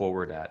move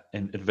forward at.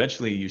 And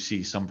eventually you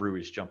see some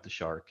breweries jump the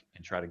shark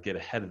and try to get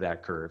ahead of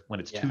that curve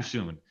when it's too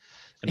soon.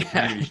 And the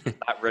community's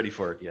not ready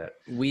for it yet.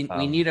 We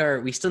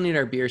still need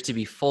our beers to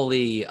be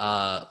fully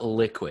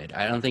liquid.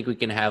 I don't think we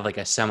can have like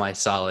a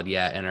semi-solid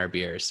yet in our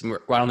beers.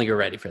 I don't think we're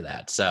ready for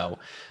that. So,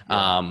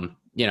 I'm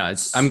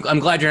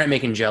glad you're not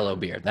making Jello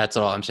beer. That's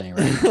all I'm saying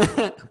right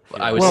now.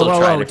 I would still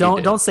try it.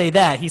 Don't say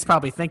that. He's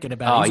probably thinking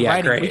about it.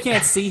 He's great. We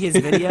can't see his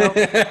video,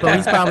 but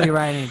he's probably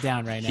writing it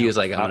down right now. He was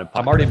like, I'm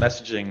already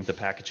messaging the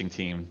packaging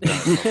team.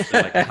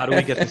 Like, how do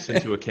we get this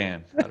into a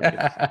can?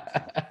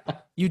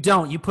 You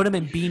don't. You put them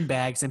in bean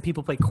bags, and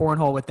people play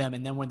cornhole with them,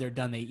 and then when they're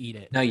done, they eat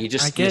it. No, you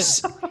just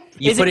is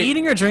it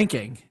eating or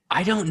drinking?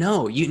 I don't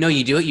know.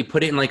 You do it. You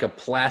put it in like a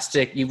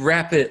plastic. You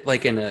wrap it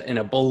like in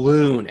a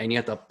balloon, and you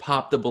have to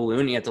pop the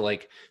balloon. You have to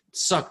like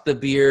suck the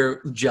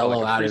beer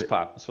Jello out of it.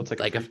 Pop. So it's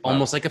like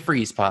almost like a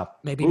freeze pop.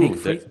 Maybe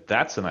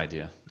that's an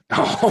idea.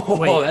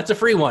 Oh, that's a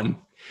free one.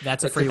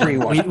 That's a free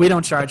one. We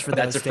don't charge for that.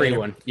 That's a free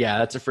one. Yeah,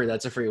 that's a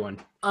free one.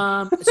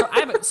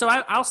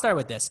 I'll start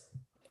with this.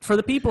 For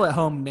the people at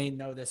home may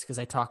know this because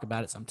I talk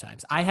about it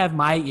sometimes. I have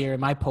my ear and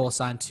my pulse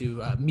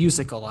onto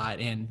music a lot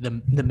in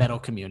the metal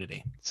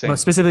community. Same.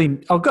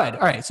 Specifically, oh, good.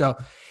 All right. So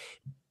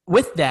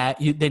with that,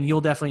 then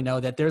you'll definitely know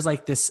that there's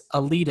like this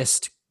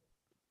elitist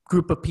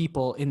group of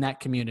people in that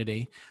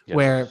community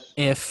where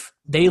if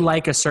they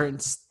like a certain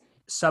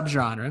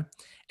subgenre,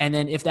 and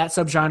then if that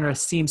subgenre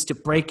seems to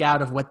break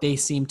out of what they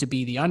seem to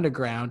be the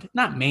underground,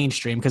 not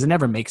mainstream, because it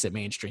never makes it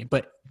mainstream,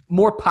 but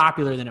more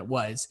popular than it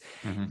was,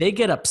 they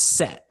get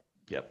upset.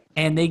 Yep.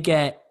 And they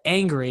get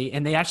angry,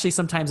 and they actually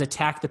sometimes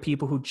attack the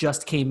people who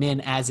just came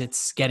in as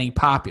it's getting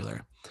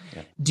popular.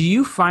 Yep. Do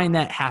you find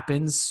that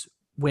happens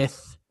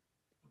with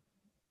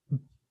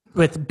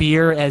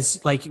beer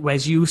as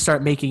you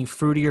start making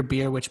fruitier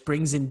beer, which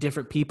brings in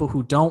different people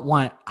who don't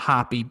want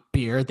hoppy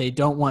beer, they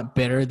don't want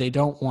bitter, they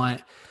don't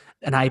want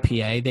an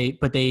IPA,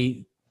 but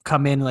they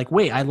come in like,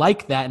 wait, I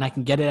like that, and I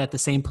can get it at the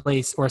same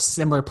place or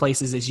similar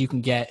places as you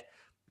can get.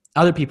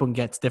 Other people can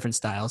get different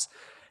styles.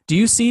 Do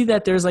you see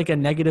that there's like a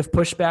negative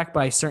pushback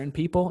by certain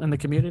people in the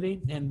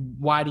community, and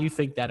why do you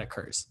think that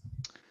occurs?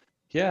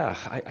 Yeah,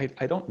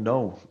 I don't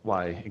know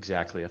why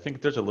exactly. I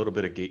think there's a little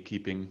bit of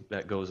gatekeeping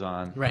that goes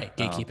on. Right,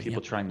 gatekeeping.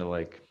 People trying to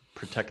like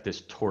protect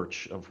this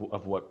torch of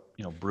what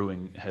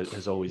brewing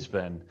has always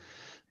been.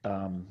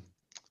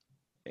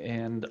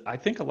 And I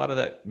think a lot of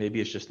that maybe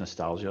it's just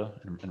nostalgia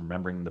and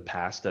remembering the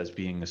past as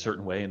being a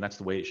certain way, and that's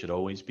the way it should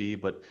always be.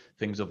 But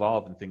things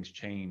evolve and things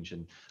change,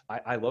 and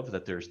I love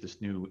that there's this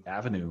new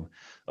avenue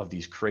of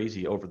these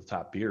crazy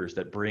over-the-top beers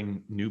that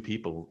bring new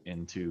people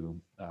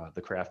into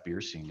the craft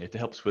beer scene. It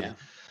helps with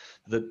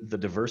the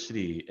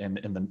diversity and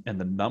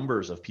the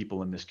numbers of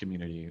people in this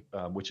community,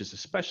 which is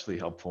especially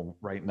helpful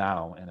right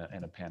now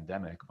in a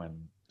pandemic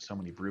when so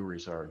many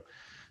breweries are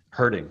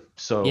hurting.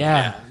 So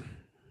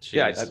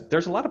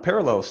there's a lot of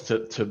parallels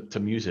to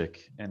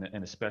music and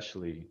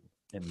especially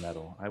in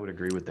metal. I would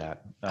agree with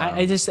that.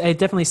 I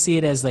definitely see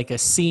it as like a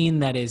scene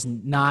that is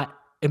not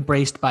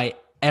embraced by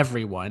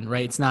everyone,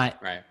 right? It's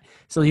not right.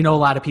 So a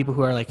lot of people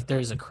who are like,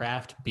 there's a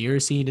craft beer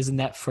scene. Isn't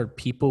that for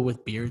people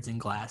with beards and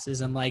glasses?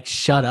 I'm like,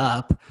 shut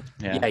up.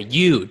 Yeah,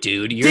 you,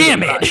 dude.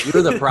 Damn it.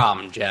 You're the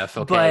problem, Jeff.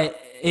 Okay.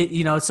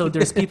 But so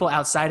there's people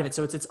outside of it.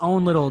 So it's its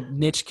own little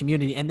niche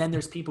community. And then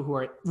there's people who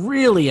are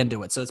really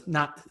into it. So it's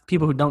not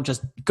people who don't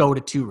just go to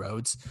Two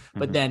Roads,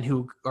 but then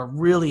who are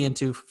really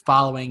into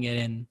following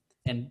it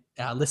and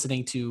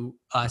listening to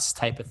us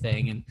type of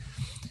thing.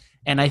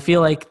 And I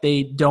feel like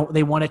they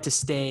want it to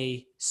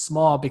stay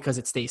small because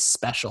it stays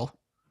special.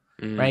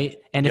 Right.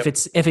 And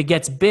if it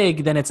gets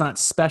big, then it's not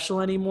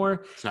special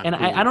anymore. And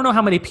cool. I don't know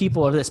how many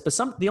people are this, but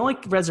the only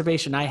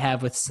reservation I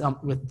have with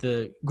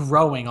the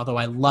growing, although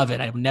I love it,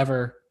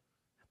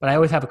 but I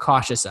always have a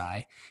cautious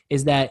eye,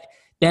 is that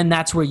then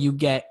that's where you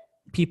get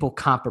people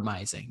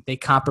compromising. They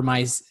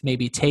compromise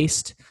maybe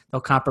taste.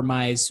 They'll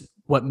compromise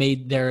what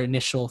made their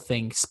initial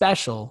thing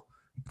special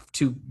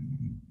to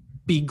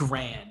be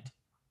grand.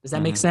 Does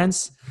that make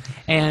sense?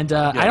 And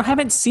I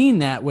haven't seen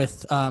that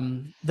with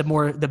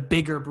the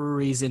bigger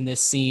breweries in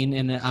this scene,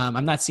 and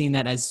I'm not seeing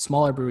that as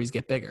smaller breweries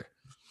get bigger.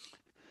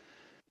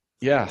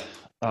 Yeah.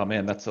 Oh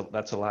man, that's a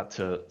lot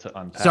to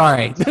unpack.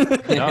 Sorry.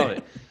 No.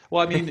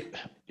 Well, I mean,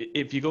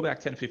 if you go back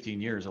 10,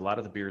 15 years, a lot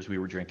of the beers we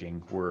were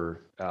drinking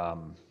were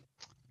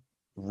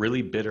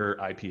really bitter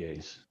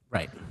IPAs.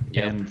 Right.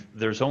 And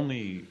there's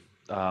only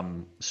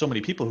so many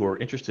people who are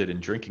interested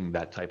in drinking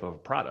that type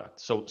of product.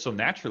 So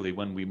naturally,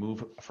 when we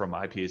move from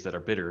IPAs that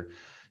are bitter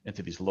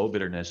into these low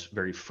bitterness,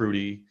 very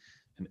fruity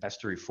and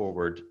estery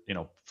forward,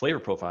 flavor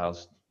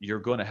profiles, you're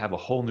going to have a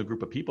whole new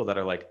group of people that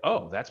are like,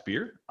 oh, that's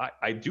beer.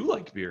 I do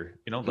like beer.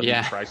 Let me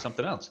try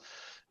something else.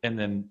 And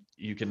then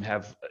you can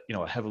have,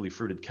 a heavily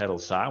fruited kettle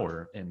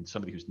sour, and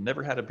somebody who's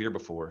never had a beer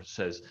before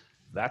says,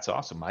 that's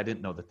awesome. I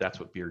didn't know that that's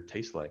what beer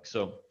tastes like.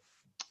 So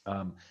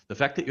the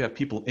fact that you have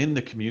people in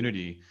the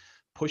community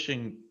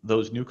pushing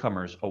those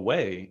newcomers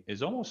away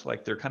is almost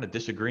like they're kind of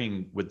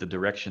disagreeing with the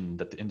direction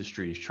that the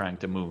industry is trying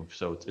to move.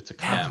 So it's a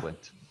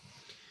conflict.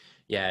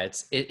 Yeah,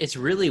 it's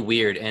really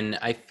weird. And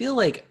I feel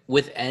like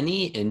with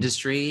any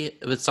industry,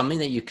 with something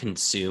that you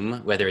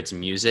consume, whether it's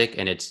music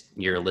and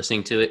you're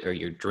listening to it or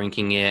you're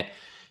drinking it,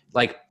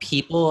 like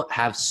people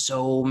have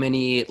so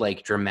many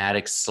like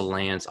dramatic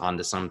slants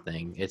onto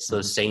something. It's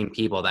those same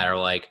people that are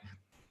like,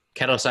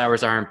 kettle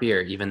sours aren't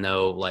beer, even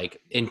though like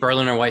in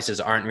Berliner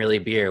Weisses aren't really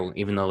beer,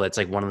 even though that's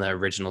like one of the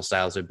original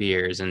styles of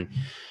beers. And,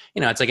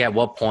 it's like, at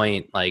what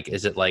point, like,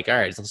 is it like, all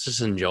right, let's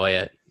just enjoy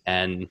it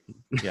and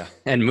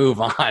move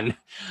on.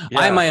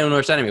 I have my own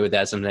worst enemy with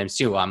that sometimes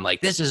too. I'm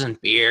like, this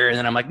isn't beer. And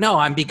then I'm like, no,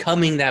 I'm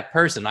becoming that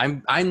person.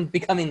 I'm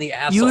becoming the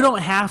asshole. You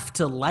don't have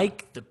to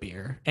like the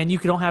beer, and you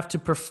don't have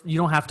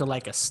to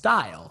like a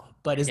style.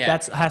 But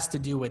that has to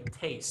do with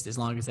taste, as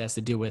long as it has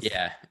to do with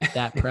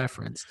that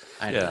preference.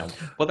 I know.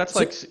 Well, that's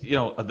like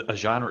a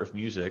genre of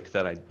music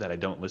that I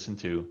don't listen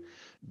to.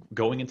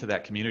 Going into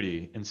that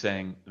community and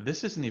saying,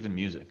 this isn't even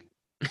music.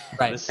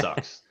 Right. This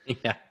sucks.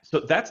 So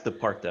that's the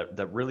part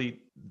that really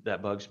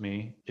bugs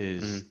me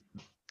is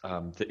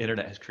the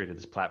internet has created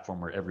this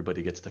platform where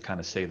everybody gets to kind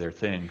of say their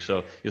thing.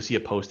 So you'll see a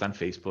post on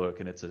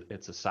Facebook and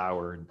it's a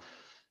sour and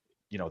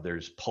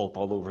there's pulp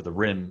all over the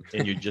rim,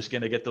 and you're just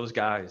going to get those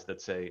guys that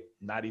say,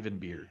 not even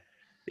beer.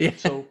 Yeah.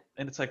 So,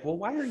 and it's like, well,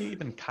 why are you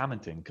even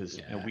commenting?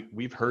 Because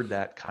we've heard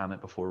that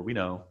comment before. We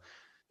know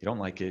you don't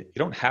like it. You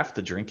don't have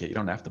to drink it. You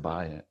don't have to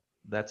buy it.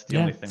 That's the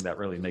only thing that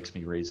really makes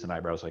me raise an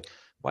eyebrow. Like,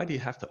 why do you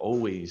have to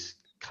always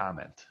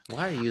comment?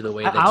 Why are you the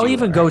way that I'll you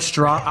even are? go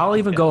strong. I'll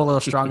even go a little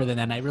stronger than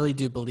that. And I really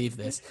do believe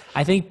this.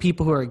 I think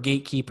people who are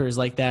gatekeepers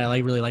like that, I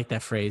really like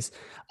that phrase,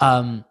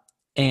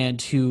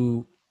 and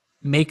who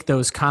make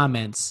those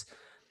comments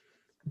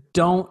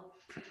don't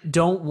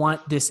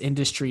want this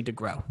industry to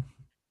grow.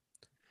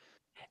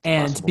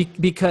 And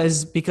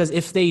because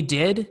if they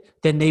did,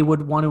 then they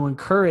would want to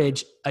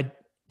encourage a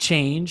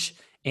change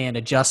and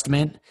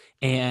adjustment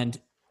and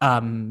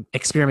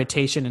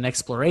experimentation and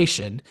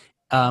exploration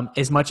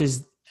as much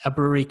as a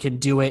brewery can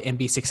do it and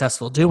be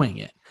successful doing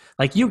it,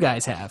 like you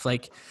guys have.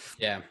 Like,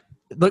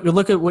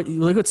 look at what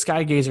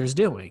Skygazer is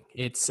doing.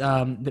 It's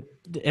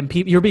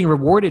you're being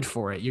rewarded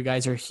for it. You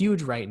guys are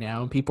huge right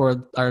now, and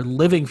people are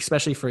living,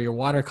 especially for your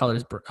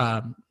watercolors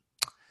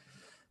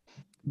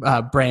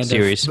brand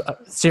series.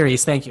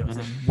 Series. Thank you.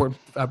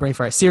 Brain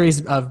fire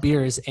series of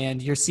beers,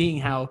 and you're seeing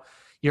how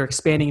you're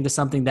expanding into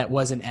something that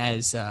wasn't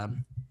as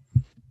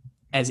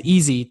as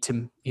easy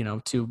to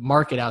to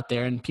market out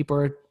there, and people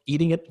are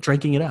eating it,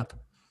 drinking it up.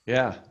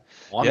 Yeah.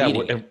 Well, I'm Yeah.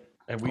 eating it.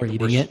 And Or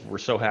eating it. we're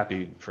so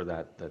happy for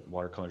that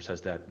Watercolors has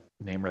that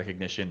name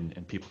recognition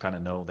and people kind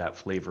of know that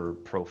flavor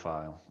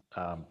profile.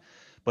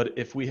 But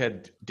if we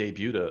had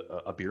debuted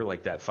a beer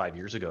like that 5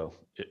 years ago,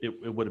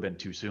 it would have been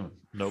too soon.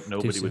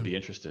 Nobody soon. would be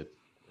interested.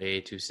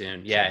 Way too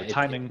soon. So Yeah.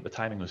 the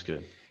timing was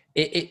good.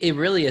 It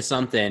really is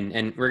something,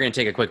 and we're going to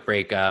take a quick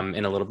break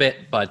in a little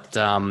bit, but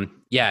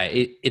yeah,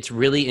 it's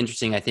really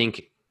interesting. I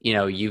think,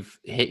 you've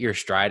hit your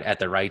stride at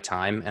the right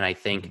time, and I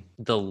think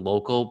the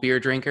local beer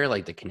drinker,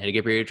 like the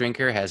Connecticut beer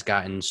drinker, has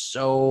gotten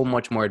so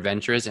much more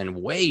adventurous and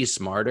way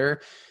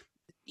smarter,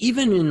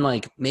 even in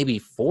like maybe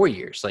 4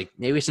 years, like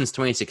maybe since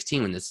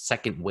 2016 when the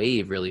second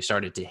wave really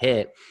started to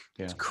hit.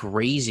 Yeah. It's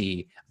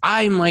crazy.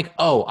 I'm like,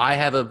 oh, I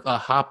have a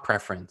hop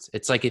preference.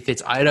 It's like, if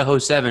it's Idaho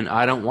 7,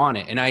 I don't want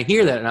it. And I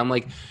hear that and I'm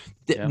like,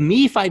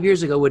 me 5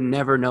 years ago would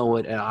never know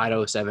what an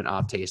Idaho 7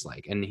 op tastes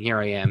like. And here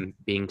I am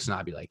being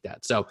snobby like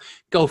that. So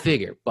go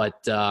figure. But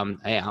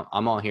hey,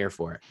 I'm all here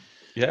for it.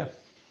 Yeah.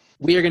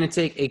 We are going to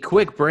take a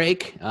quick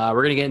break. We're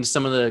going to get into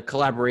some of the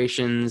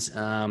collaborations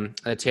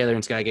that Taylor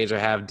and Skygazer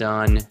have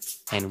done,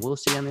 and we'll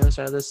see you on the other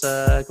side of this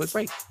quick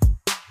break.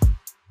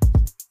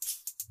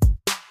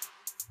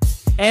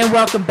 And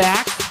welcome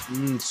back.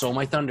 Stole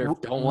my thunder.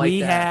 Don't like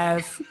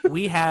that.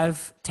 We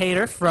have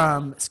Tater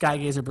from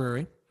Skygazer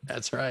Brewery,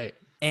 That's right.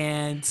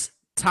 and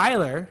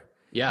Tyler.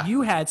 Yeah.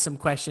 You had some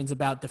questions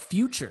about the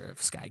future of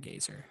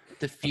Skygazer.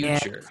 The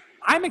future. And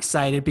I'm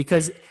excited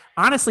because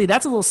honestly,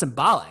 that's a little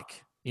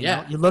symbolic. You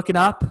know, you're looking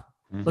up,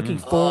 looking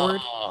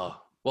forward, Oh,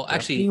 well,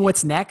 actually, seeing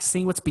what's next,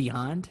 seeing what's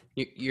beyond.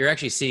 you're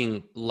actually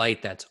seeing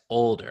light that's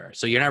older,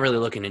 so you're not really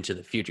looking into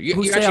the future.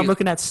 Who You're say I'm actually,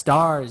 looking at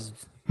stars?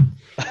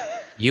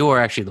 you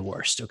are actually the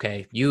worst.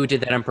 Okay, you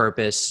did that on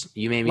purpose.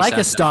 You made me Like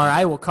sound a star,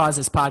 I will cause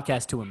this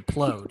podcast to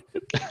implode.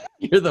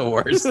 You're the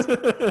worst.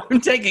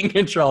 I'm taking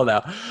control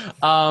now.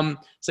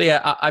 So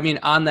yeah, I mean,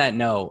 on that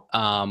note,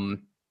 God,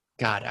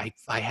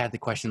 I had the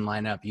question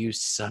line up. You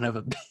son of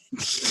a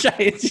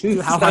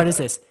bitch. How hard is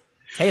this?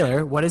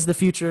 Taylor, what is the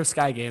future of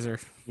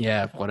Skygazer?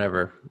 Yeah,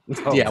 whatever.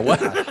 Oh, yeah,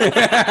 what?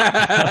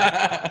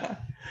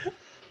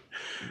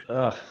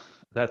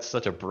 That's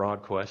such a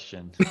broad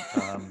question.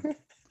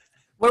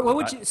 What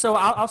would you? So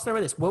I'll start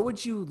with this. What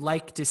would you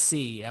like to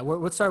see?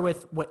 Let's start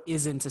with what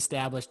isn't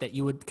established that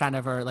you would kind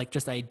of are like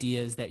just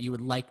ideas that you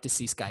would like to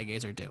see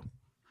Skygazer do.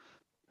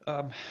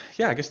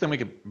 Yeah, I guess then we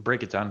could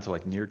break it down into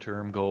like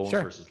near-term goals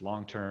Sure. versus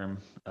long-term.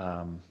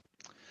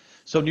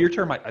 So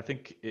near-term, I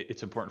think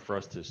it's important for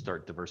us to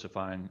start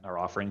diversifying our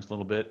offerings a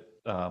little bit.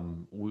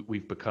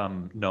 We've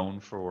become known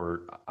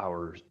for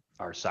our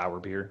sour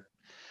beer,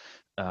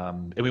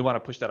 and we want to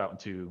push that out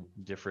into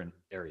different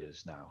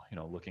areas now.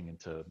 Looking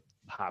into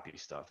hoppy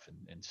stuff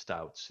and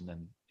stouts, and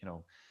then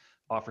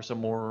offer some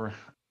more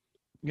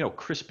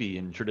crispy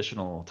and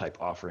traditional type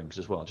offerings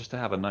as well, just to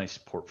have a nice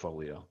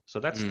portfolio. So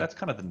that's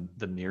kind of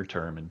the near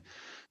term,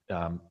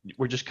 and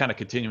we're just kind of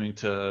continuing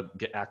to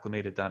get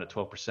acclimated down at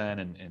 12%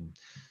 and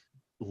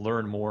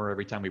learn more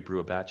every time we brew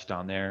a batch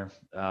down there.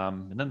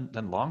 And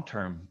then long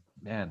term,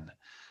 man,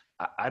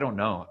 I don't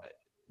know.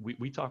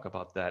 We talk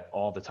about that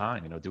all the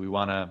time. Do we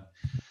want to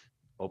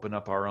open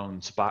up our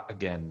own spot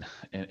again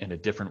in a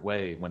different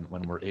way when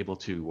we're able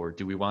to, or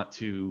do we want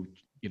to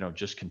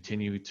just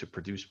continue to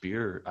produce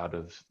beer out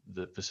of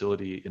the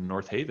facility in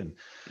North Haven?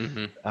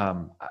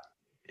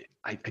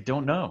 I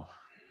don't know.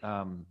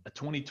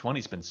 2020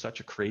 has been such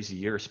a crazy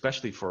year,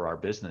 especially for our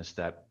business,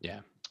 that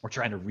we're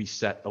trying to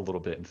reset a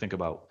little bit and think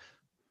about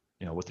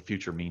what the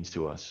future means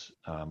to us.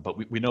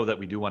 But we know that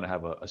we do want to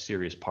have a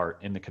serious part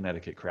in the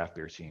Connecticut craft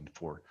beer scene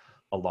for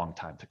a long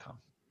time to come.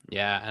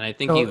 Yeah, and I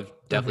think you've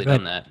definitely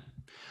done that.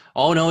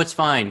 Oh no, it's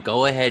fine.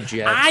 Go ahead,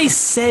 Jeff. I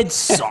said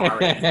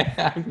sorry.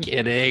 I'm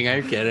kidding.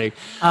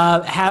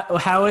 How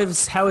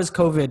has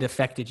COVID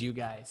affected you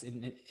guys?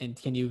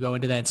 And can you go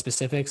into that in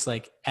specifics?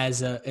 Like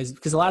as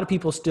because a lot of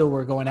people still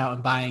were going out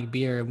and buying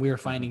beer, and we were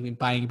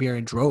buying beer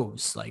in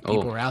droves. Like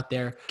people were out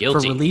there for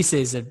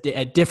releases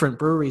at different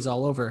breweries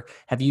all over.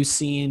 Have you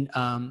seen?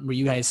 Have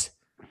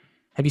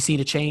you seen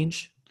a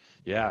change?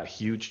 Yeah,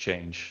 huge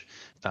change.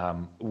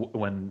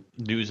 When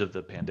news of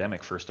the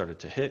pandemic first started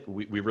to hit,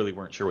 we really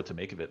weren't sure what to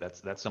make of it.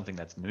 That's something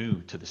that's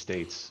new to the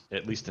States,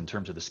 at least in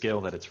terms of the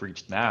scale that it's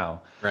reached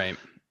now. Right.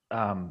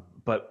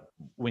 But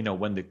we know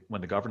when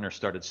the governor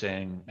started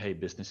saying, "Hey,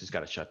 business has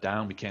got to shut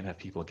down. We can't have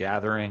people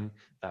gathering.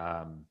 You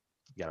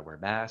got to wear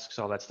masks,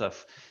 all that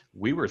stuff."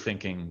 We were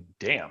thinking,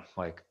 "Damn,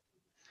 like,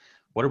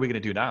 what are we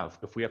going to do now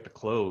if we have to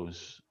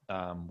close?"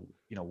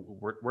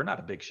 We're not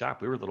a big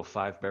shop. We were a little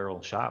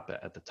 5-barrel shop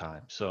at the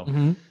time, so.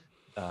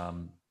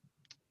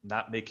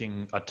 Not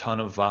making a ton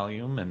of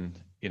volume and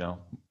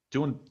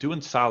doing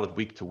solid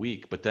week to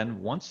week, but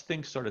then once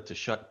things started to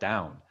shut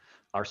down,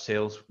 our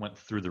sales went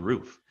through the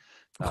roof.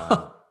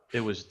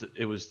 It was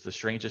the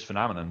strangest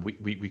phenomenon.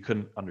 We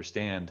couldn't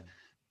understand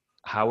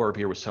how our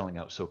beer was selling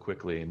out so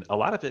quickly, and a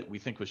lot of it we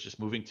think was just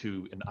moving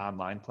to an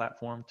online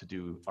platform to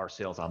do our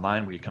sales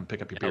online, where you come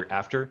pick up your beer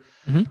after.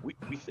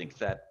 We think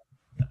that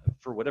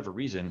for whatever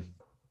reason,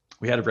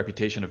 we had a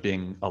reputation of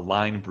being a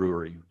line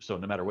brewery. So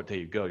no matter what day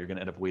you go, you're going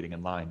to end up waiting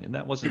in line. And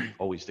that wasn't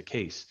always the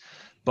case.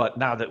 But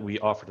now that we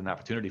offered an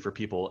opportunity for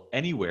people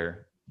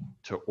anywhere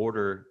to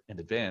order in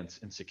advance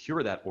and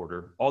secure that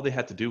order, all they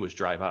had to do was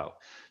drive out.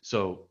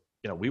 So,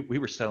 we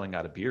were selling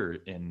out of beer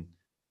in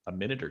a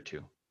minute or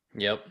two.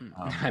 Yep.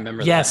 I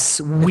remember yes,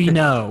 we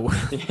know.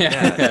 that.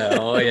 Yeah.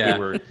 Oh, yeah.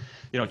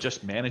 We were,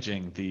 just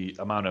managing the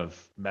amount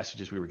of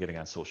messages we were getting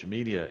on social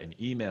media and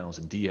emails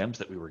and DMs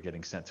that we were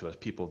getting sent to us.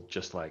 People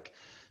just like,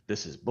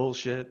 this is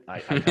bullshit. I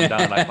come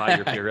down and I buy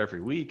your beer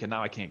every week, and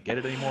now I can't get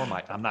it anymore.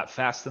 I'm not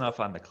fast enough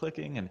on the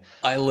clicking. And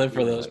I live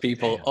for those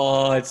people. Damn.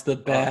 Oh, it's the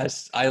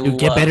best.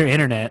 Get better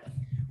internet.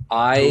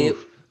 I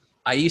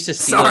used to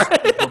see those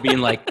people being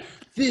like,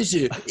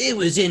 it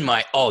was in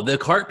my, the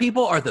cart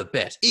people are the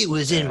best. It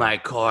was in my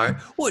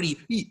cart. What do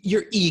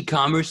your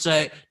e-commerce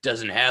site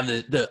doesn't have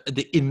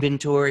the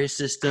inventory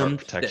system.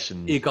 Cart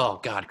protection.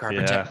 Cart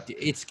protection.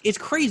 It's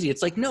crazy.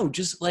 It's like, no,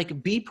 just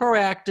like be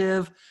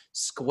proactive.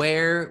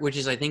 Square, which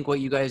is I think what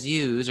you guys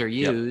use or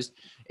used.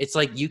 Yep. It's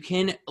like you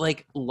can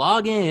like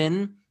log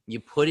in, you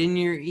put in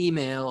your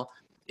email,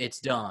 it's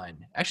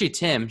done. Actually,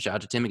 Tim, shout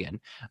out to Tim again.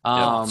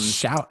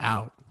 Shout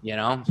out.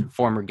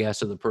 Former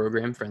guest of the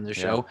program, friend of the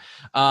show.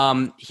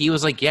 He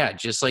was like,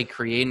 just like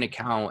create an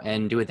account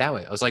and do it that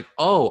way. I was like,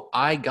 oh,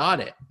 I got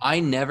it. I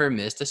never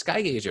missed a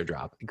Skygazer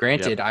drop.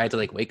 Granted, I had to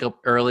like wake up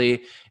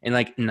early and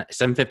like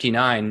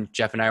 7:59,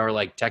 Jeff and I were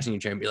like texting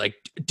each other and be like,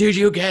 did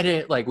you get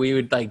it? Like we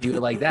would like do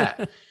it like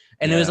that.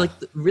 And it was like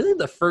really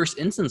the first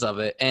instance of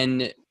it.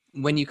 And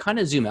when you kind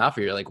of zoom out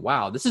for you're like,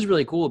 wow, this is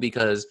really cool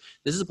because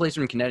this is a place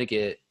from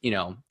Connecticut,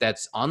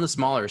 that's on the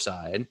smaller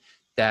side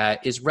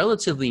that is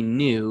relatively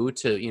new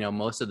to,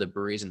 most of the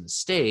breweries in the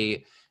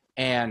state.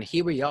 And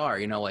here we are,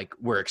 like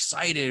we're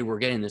excited. We're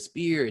getting this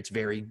beer. It's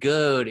very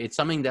good. It's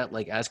something that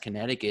like as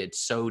Connecticut, it's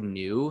so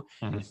new.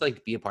 It's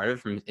like be a part of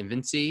it from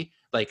infancy.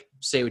 Like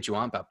say what you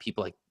want about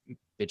people like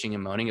bitching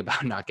and moaning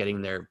about not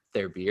getting their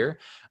beer.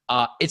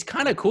 It's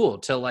kind of cool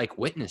to like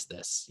witness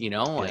this,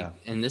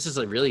 and this is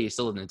like really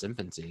still in its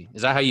infancy.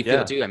 Is that how you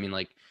feel too? I mean,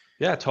 like,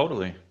 yeah,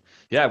 totally.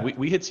 Yeah.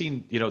 We had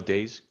seen,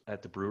 days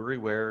at the brewery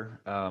where,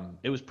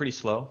 it was pretty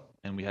slow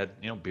and we had,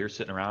 beer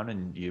sitting around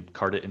and you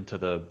cart it into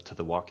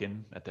the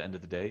walk-in at the end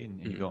of the day and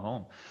you go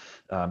home.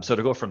 So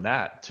to go from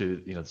that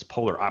to, this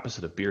polar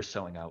opposite of beer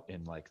selling out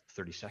in like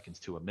 30 seconds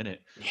to a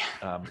minute,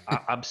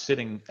 I'm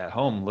sitting at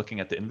home looking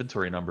at the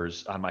inventory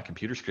numbers on my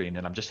computer screen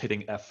and I'm just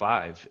hitting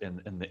F5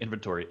 and the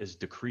inventory is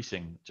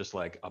decreasing just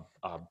like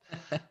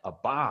a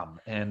bomb.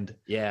 And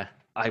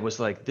I was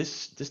like,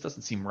 this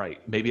doesn't seem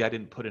right. Maybe I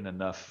didn't put in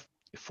enough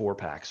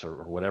 4-packs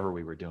or whatever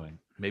we were doing.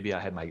 Maybe I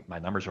had my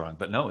numbers wrong,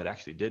 but no, it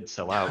actually did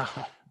sell out.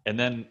 And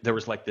then there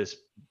was like this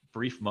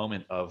brief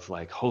moment of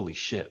like, holy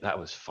shit, that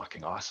was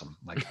fucking awesome.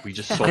 Like we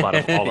just sold out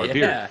of all our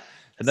beer.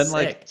 And then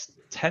like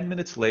 10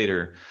 minutes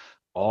later,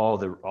 all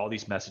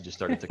these messages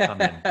started to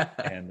come in.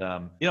 And,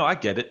 I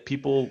get it.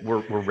 People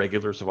were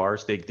regulars of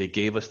ours. They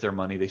gave us their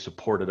money. They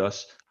supported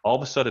us. All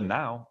of a sudden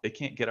now they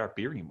can't get our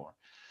beer anymore.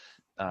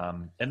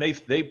 And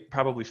they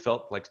probably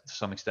felt like to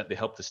some extent they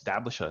helped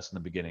establish us in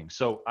the beginning.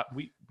 So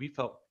we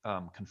felt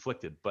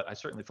conflicted, but I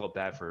certainly felt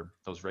bad for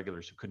those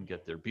regulars who couldn't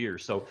get their beer.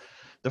 So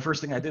the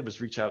first thing I did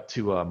was reach out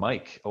to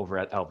Mike over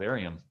at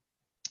Alvarium.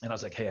 And I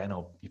was like, hey, I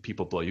know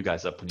people blow you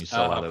guys up when you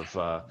sell out of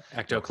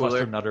Ecto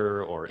Cluster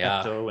Nutter or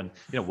Ecto. And,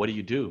 what do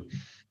you do?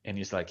 And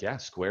he's like,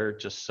 Square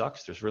just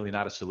sucks. There's really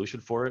not a solution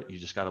for it. You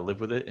just got to live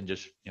with it and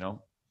just,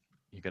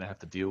 you're going to have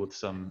to deal with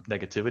some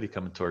negativity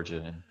coming towards you.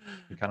 And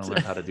you kind of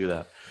learn how to do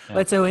that. Yeah.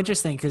 That's so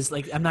interesting because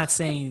like, I'm not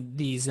saying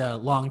these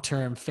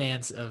long-term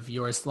fans of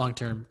yours,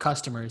 long-term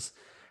customers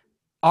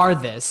are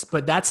this,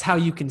 but that's how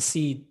you can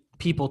see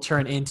people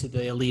turn into the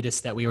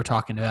elitists that we were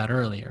talking about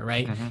earlier,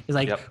 right? It's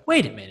like,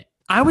 wait a minute.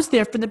 I was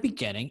there from the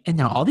beginning and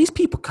now all these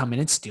people come in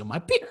and steal my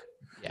beer.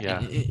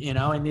 Yeah.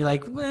 And you're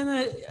like,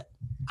 well,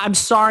 I'm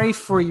sorry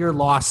for your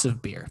loss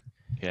of beer.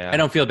 Yeah. I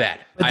don't feel bad.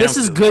 But this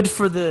is good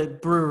for the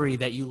brewery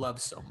that you love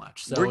so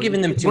much. So we're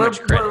giving them too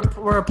much credit.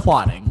 We're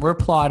applauding. We're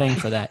applauding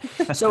for that.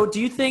 So do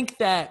you think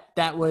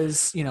that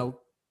was,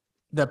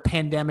 the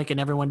pandemic and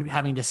everyone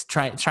having to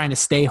trying to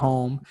stay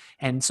home,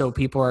 and so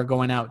people are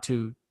going out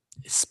to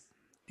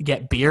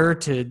get beer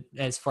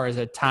as far as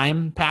a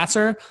time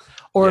passer?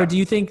 Or do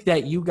you think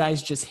that you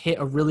guys just hit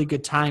a really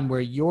good time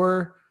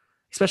where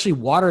especially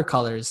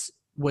watercolors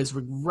was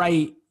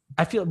right?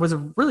 I feel it was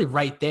really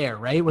right there,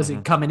 right? Was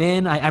it coming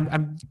in?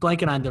 I'm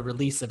blanking on the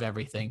release of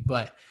everything,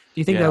 but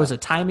do you think that was a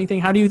timing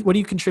thing? What do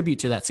you contribute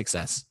to that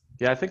success?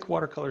 Yeah, I think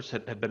watercolors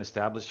had been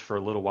established for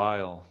a little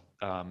while.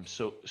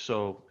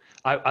 So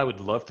I would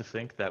love to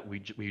think that we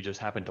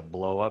just happened to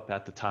blow up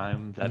at the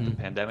time that the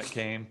pandemic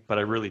came, but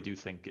I really do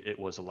think it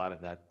was a lot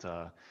of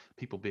that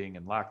people being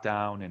in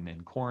lockdown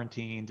and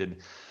quarantined, and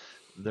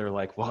they're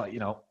like, well,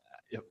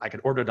 I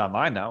could order it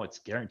online now. It's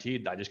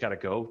guaranteed. I just got to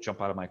go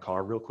jump out of my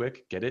car real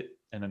quick, get it,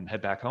 and then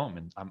head back home,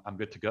 and I'm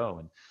good to go.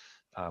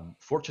 And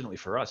fortunately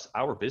for us,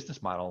 our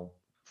business model,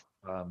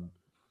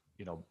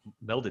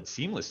 melded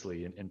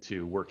seamlessly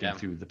into working Yeah.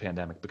 through the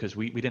pandemic, because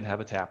we didn't have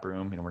a tap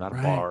room, we're not a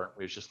Right. bar.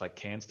 It was just like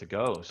cans to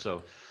go.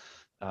 So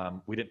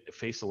we didn't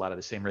face a lot of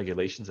the same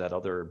regulations that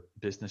other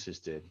businesses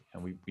did.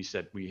 And we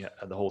said we had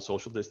the whole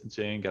social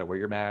distancing, got to wear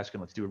your mask,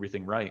 and let's do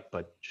everything right,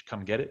 but just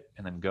come get it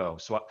and then go.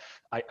 So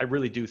I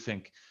really do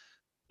think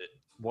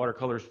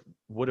watercolors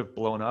would have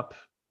blown up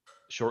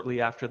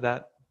shortly after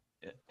that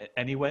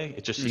anyway.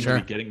 It just seemed to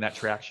be getting that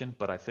traction,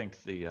 but I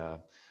think the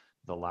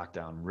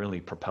lockdown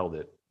really propelled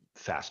it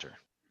faster.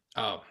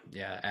 Oh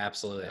yeah,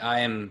 absolutely. I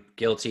am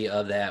guilty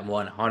of that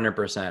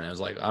 100%. I was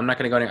like, I'm not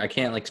going to go I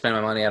can't like spend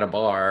my money at a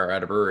bar or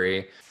at a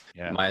brewery.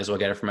 Yeah. Might as well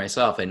get it for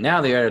myself. And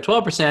now they're at a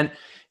 12%.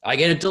 I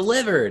get it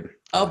delivered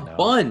a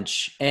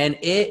bunch, and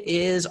it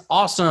is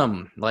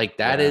awesome. Like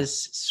that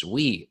is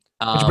sweet.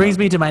 Which brings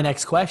me to my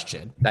next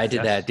question. I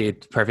did that,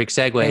 dude. Perfect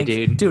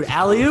segue, dude.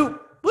 Alley-oop.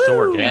 So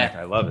organic.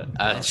 I love it.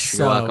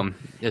 You're welcome.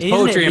 It's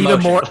poetry in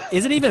even motion.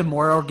 Isn't it even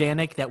more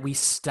organic that we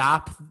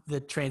stop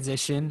the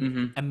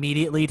transition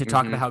immediately to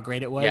talk about how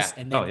great it was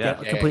and then get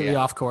completely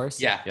off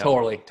course? Yeah,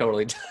 totally.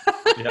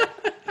 Yeah.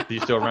 Do you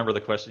still remember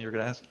the question you were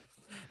going to ask?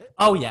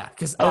 Oh yeah,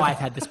 because I've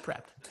had this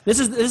prepped. This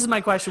is my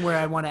question where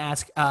I want to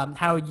ask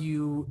how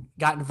you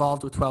got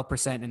involved with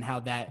 12% and how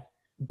that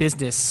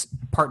business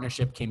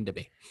partnership came to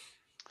be.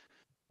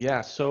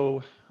 Yeah,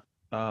 so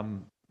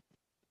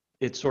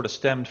it sort of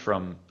stemmed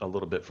from a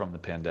little bit from the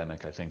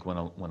pandemic, I think, when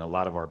a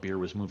lot of our beer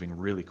was moving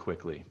really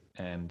quickly,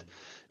 and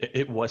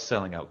it was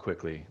selling out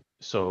quickly.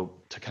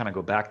 So to kind of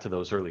go back to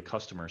those early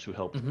customers who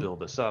helped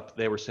build us up,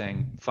 they were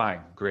saying, fine,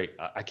 great,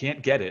 I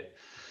can't get it.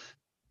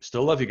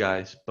 Still love you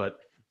guys, but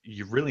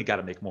you really got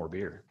to make more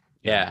beer.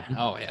 Yeah.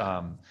 Oh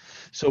yeah.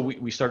 So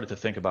we started to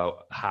think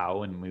about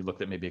how, and we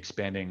looked at maybe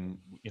expanding,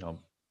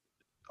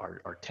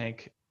 our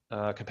tank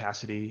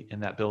capacity in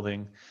that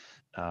building.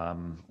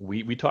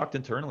 We talked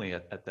internally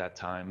at that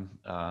time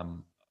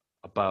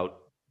about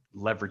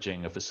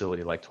leveraging a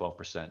facility like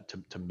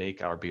 12% to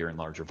make our beer in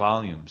larger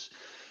volumes,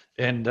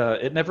 and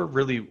it never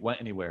really went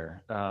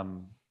anywhere.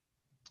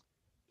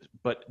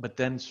 But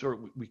then sort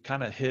of we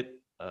kind of hit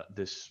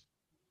this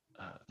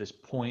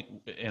point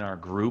in our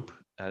group,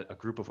 a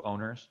group of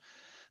owners,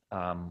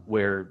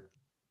 where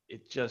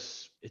it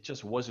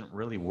just wasn't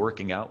really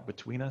working out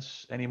between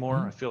us anymore.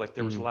 I feel like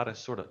there was a lot of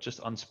sort of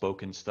just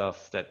unspoken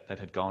stuff that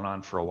had gone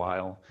on for a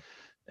while,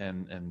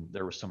 and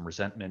there was some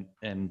resentment,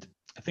 and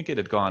I think it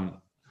had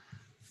gone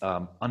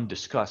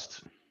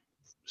undiscussed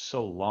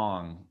so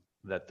long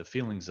that the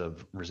feelings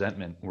of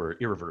resentment were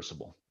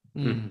irreversible.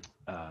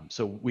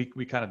 So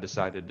we kind of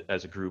decided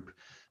as a group,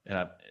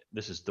 and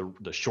this is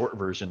the short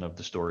version of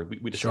the story.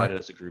 We decided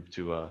as a group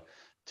to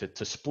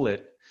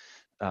split.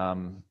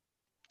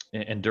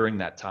 And during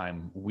that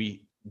time,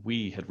 we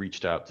had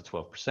reached out to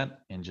 12%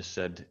 and just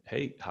said,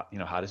 hey,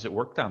 how does it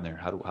work down there?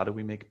 How do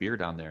we make beer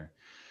down there?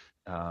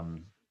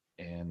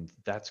 And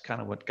that's kind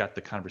of what got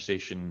the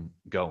conversation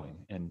going.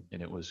 And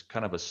it was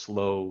kind of a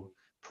slow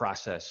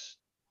process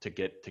to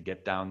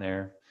get down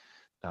there,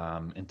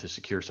 and to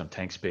secure some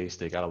tank space.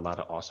 They got a lot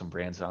of awesome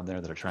brands down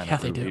there that are trying to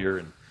brew beer,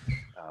 and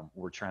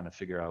we're trying to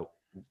figure out,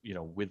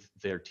 with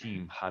their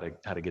team, how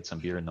to get some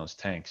beer in those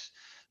tanks.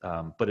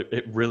 But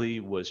it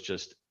really was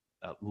just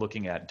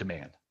looking at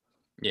demand.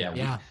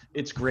 Yeah.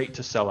 It's great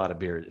to sell out of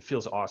beer. It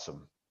feels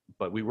awesome,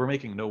 but we were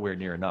making nowhere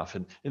near enough.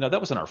 And, that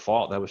wasn't our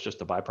fault. That was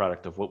just a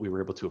byproduct of what we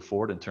were able to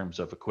afford in terms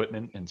of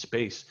equipment and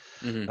space.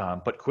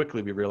 But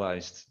quickly we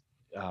realized,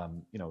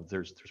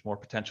 there's more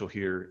potential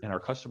here, and our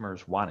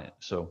customers want it.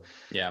 So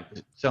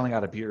selling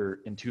out a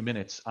beer in 2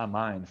 minutes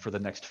online for the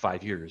next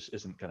 5 years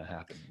isn't going to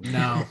happen.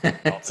 No.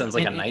 Sounds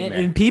like a nightmare.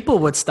 And people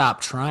would stop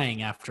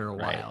trying after a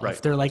while. Right.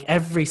 If they're like,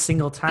 every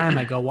single time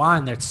I go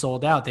on, they're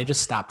sold out, they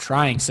just stop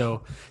trying.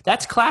 So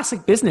that's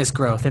classic business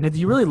growth. And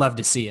you really love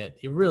to see it.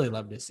 You really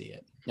love to see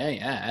it.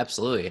 Yeah,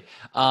 absolutely.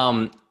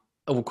 A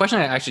question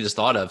I actually just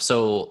thought of.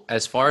 So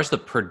as far as the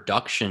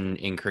production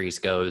increase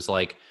goes,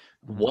 like,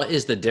 what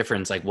is the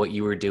difference, like what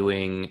you were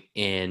doing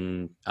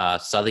in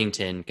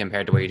Southington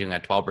compared to what you're doing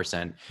at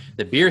 12%?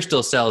 The beer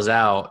still sells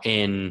out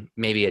in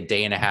maybe a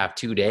day and a half,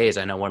 2 days.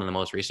 I know one of the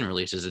most recent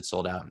releases, it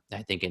sold out,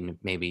 I think, in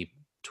maybe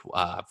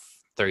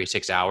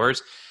 36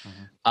 hours.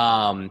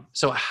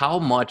 So how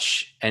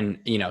much, and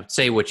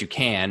say what you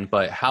can,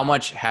 but how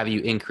much have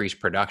you increased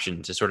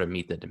production to sort of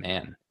meet the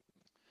demand?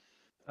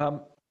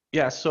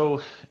 Yeah,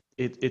 so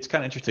it's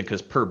kind of interesting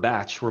because per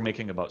batch, we're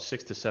making about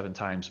 6 to 7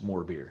 times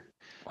more beer.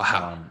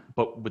 Wow.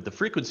 But with the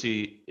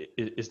frequency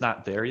is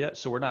not there yet,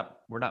 so we're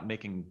not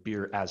making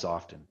beer as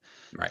often.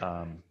 Right.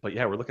 But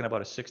yeah, we're looking at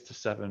about a 6 to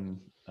 7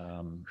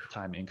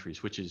 time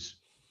increase, which is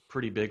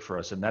pretty big for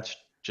us, and that's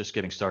just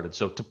getting started.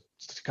 So to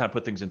kind of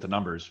put things into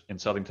numbers, in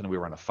Southington we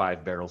were on a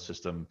 5-barrel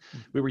system.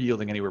 We were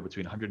yielding anywhere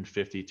between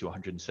 150 to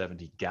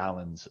 170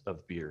 gallons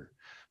of beer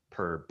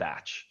per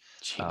batch.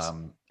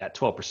 At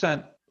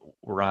 12%,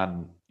 we're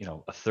on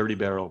a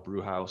 30-barrel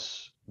brew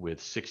house with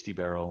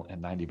 60-barrel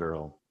and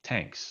 90-barrel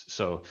tanks.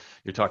 So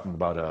you're talking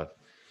about a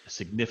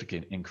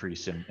significant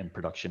increase in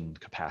production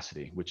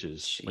capacity, which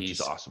is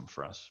Jeez. awesome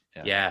for us.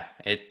 Yeah,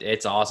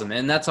 it's awesome.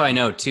 And that's how I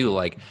know too.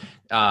 Like,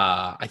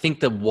 I think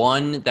the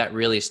one that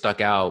really stuck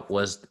out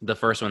was the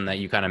first one that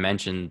you kind of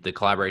mentioned, the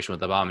collaboration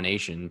with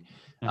Abomination.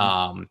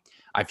 Mhm.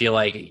 I feel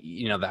like,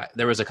 that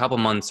there was a couple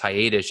months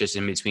hiatus just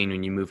in between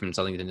when you moved from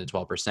something to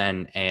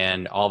 12%.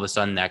 And all of a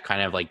sudden that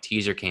kind of like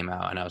teaser came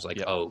out and I was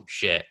like, oh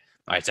shit.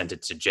 I sent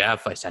it to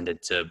Jeff. I sent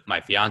it to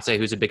my fiance,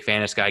 who's a big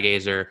fan of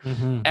Skygazer.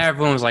 Mhm.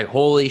 Everyone was like,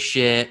 holy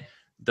shit.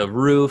 The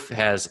roof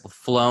has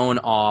flown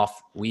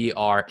off. We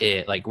are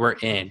it. Like, we're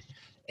in.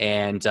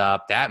 And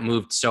that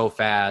moved so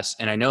fast.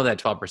 And I know that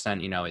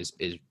 12%,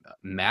 is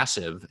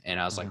massive. And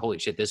I was like, holy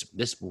shit,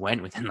 this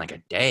went within like a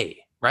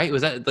day, right?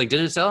 Was that like,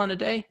 did it sell in a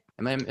day?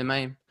 Am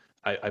I?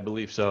 I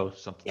believe so.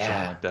 Something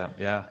like that.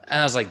 Yeah.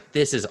 And I was like,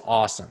 this is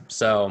awesome.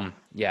 So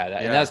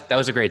yeah, that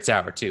was a great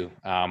sour too.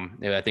 I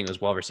think it was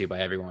well received by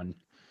everyone.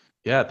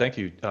 Yeah, thank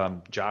you,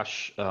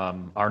 Josh.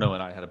 Arno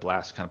and I had a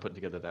blast kind of putting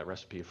together that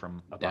recipe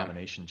from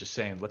Abomination. Just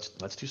saying,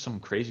 let's do some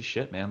crazy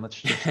shit, man.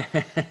 Let's just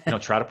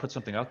try to put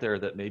something out there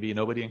that maybe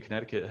nobody in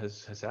Connecticut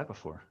has had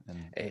before.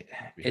 And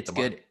it's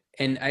good.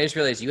 And I just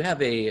realized you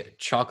have a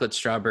chocolate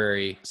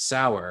strawberry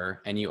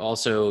sour, and you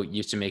also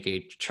used to make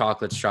a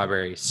chocolate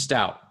strawberry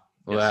stout,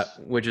 Yes.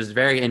 which is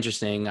very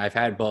interesting. I've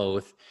had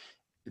both.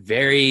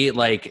 Very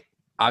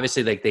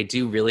obviously they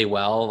do really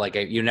well. Like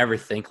you never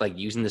think like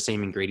using the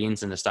same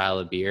ingredients in a style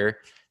of beer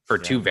for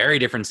two very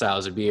different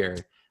styles of beer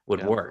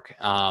would work.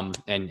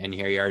 And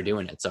here you are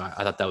doing it. So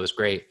I thought that was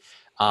great.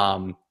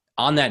 On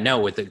that note,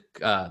 with the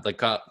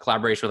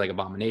collaboration with like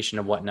Abomination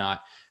and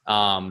whatnot,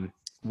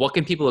 what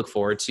can people look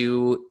forward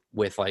to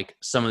with like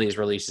some of these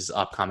releases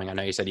upcoming? I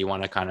know you said you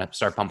want to kind of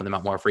start pumping them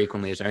out more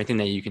frequently. Is there anything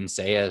that you can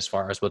say as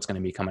far as what's going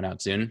to be coming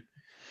out soon?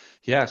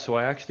 Yeah, so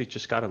I actually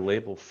just got a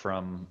label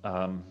from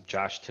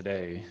Josh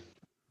today.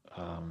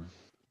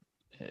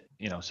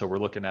 So we're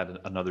looking at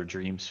another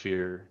Dream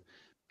Sphere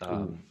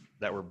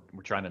that we're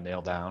trying to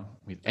nail down.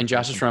 And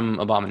Josh is from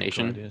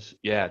Abomination.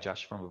 Yeah,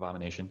 Josh is from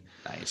Abomination.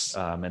 Nice.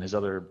 And his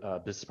other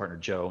business partner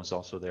Joe is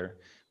also there.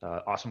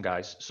 Awesome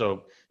guys.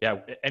 So yeah,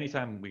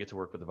 anytime we get to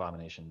work with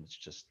Abomination, it's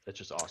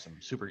just awesome.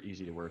 Super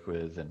easy to work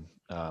with, and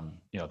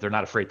they're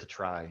not afraid to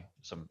try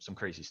some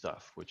crazy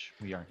stuff, which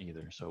we aren't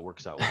either. So it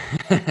works out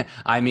well.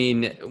 I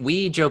mean,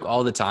 we joke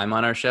all the time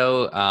on our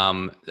show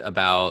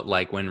about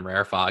like when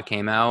Rare Fog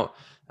came out,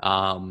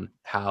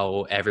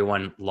 how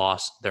everyone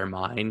lost their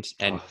mind,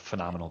 and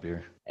phenomenal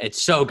beer. It's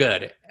so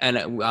good.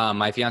 And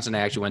my fiance and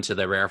I actually went to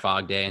the Rare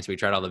Fog day, and so we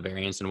tried all the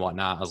variants and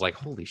whatnot. I was like,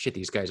 holy shit,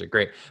 these guys are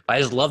great. But I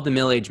just love the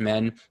middle-aged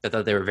men that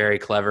thought they were very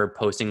clever,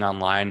 posting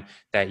online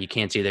that you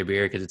can't see their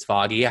beer because it's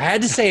foggy. I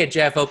had to say it,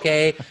 Jeff,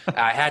 okay?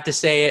 I had to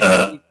say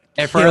it.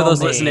 And for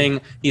those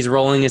listening, he's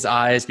rolling his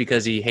eyes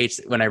because he hates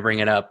when I bring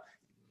it up.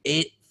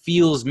 It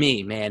feels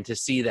me, man, to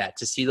see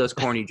those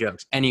corny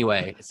jokes.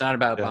 Anyway, it's not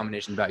about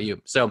Abomination, about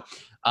you. So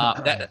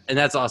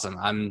that's awesome.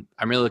 I'm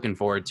really looking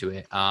forward to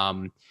it.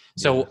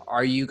 So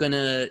are you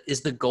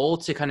is the goal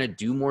to kind of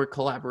do more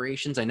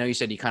collaborations? I know you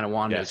said you kind of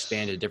wanted to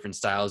expand to different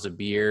styles of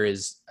beer.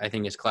 I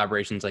think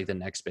collaborations like the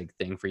next big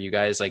thing for you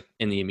guys, like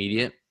in the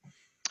immediate?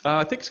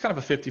 I think it's kind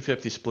of a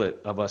 50-50 split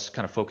of us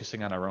kind of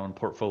focusing on our own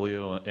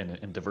portfolio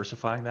and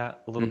diversifying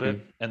that a little bit.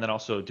 And then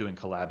also doing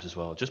collabs as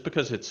well, just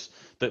because it's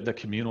the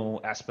communal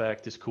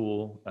aspect is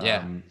cool.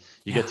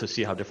 You get to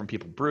see how different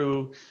people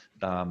brew.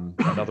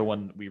 Another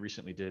one we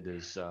recently did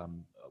is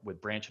with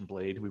Branch and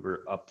Blade. We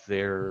were up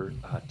there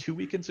 2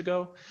 weekends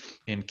ago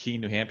in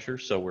Keene, New Hampshire.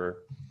 So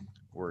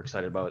we're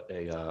excited about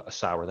a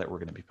sour that we're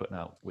going to be putting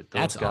out with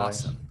those guys. That's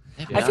awesome.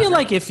 Yeah. I feel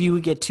like if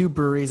you get two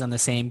breweries on the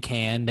same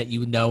can that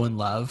you know and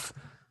love,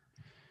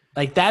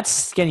 like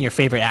that's getting your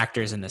favorite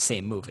actors in the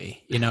same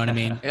movie. You know what I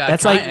mean?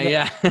 That's kind of.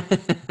 Yeah,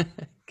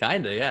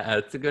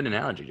 it's a good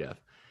analogy, Jeff.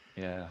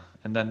 Yeah,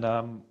 and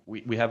then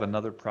we have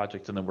another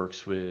project in the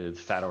works with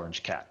Fat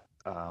Orange Cat.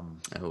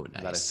 Nice.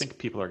 That I think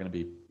people are going to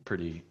be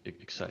pretty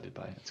excited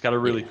by. It's got a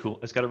really cool.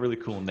 It's got a really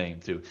cool name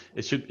too.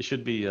 It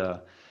should be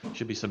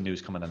some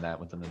news coming on that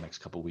within the next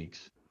couple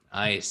weeks.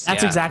 Nice.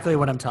 That's exactly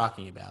what I'm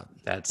talking about.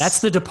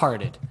 That's The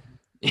Departed.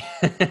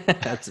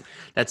 that's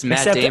Matt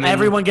Except Damon.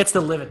 Everyone gets to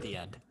live at the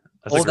end.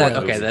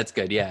 Okay, that's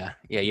good. Yeah.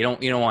 You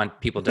don't want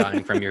people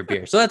dying from your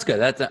beer, so that's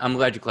good. I'm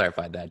glad you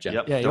clarified that, Jeff.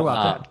 Yep. Yeah, you're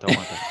welcome. Don't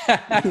want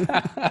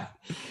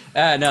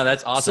that. No,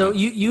 that's awesome. So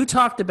you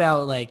talked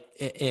about like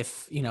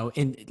if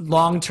in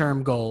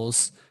long-term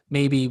goals,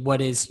 maybe what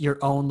is your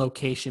own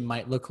location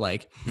might look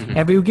like.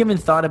 Have you given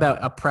thought about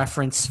a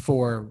preference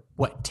for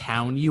what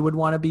town you would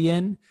want to be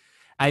in?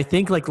 I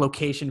think like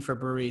location for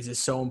breweries is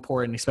so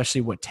important, especially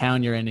what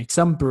town you're in. And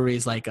some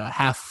breweries like a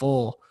half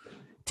full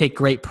take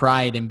great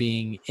pride in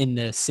being in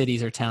the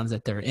cities or towns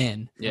that they're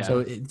in. Yeah.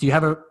 So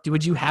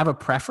would you have a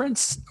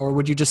preference, or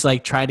would you just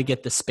like try to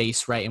get the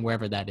space right, and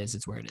wherever that is,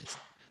 it's where it is?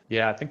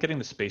 Yeah, I think getting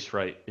the space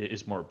right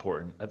is more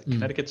important. I think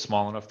Connecticut's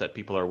small enough that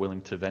people are willing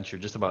to venture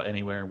just about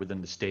anywhere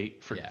within the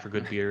state for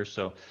good beer.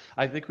 So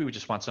I think we would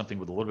just want something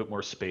with a little bit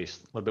more space,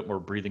 a little bit more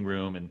breathing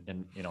room,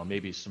 and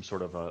maybe some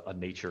sort of a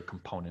nature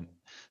component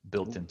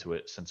built into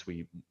it, since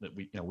we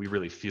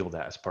really feel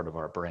that as part of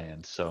our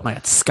brand. So My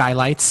God,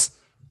 skylights,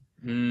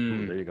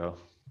 ooh, there you go.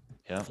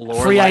 Yeah.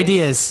 Floor free lights.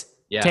 ideas.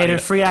 Yeah. Tater,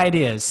 free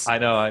ideas. I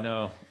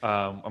know.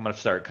 I'm gonna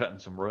start cutting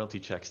some royalty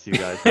checks to you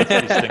guys once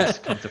these things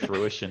come to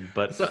fruition.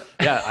 But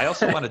yeah, I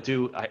also want to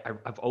do.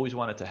 I've always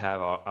wanted to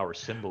have our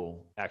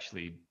symbol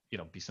actually,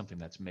 be something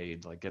that's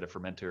made, like get a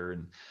fermenter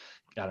and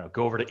I don't know,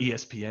 go over to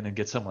ESPN and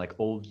get some like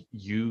old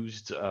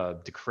used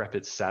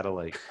decrepit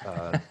satellite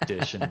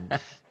dish and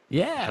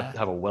Yeah.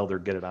 have a welder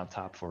get it on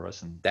top for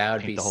us and That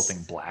would paint be the whole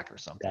thing black or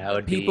something. That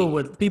would People be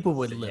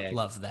would sick.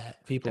 love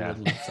that. People Yeah.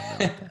 would love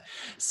something like that.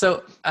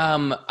 So,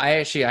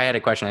 I had a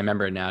question. I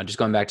remember it now. Just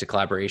going back to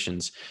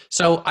collaborations.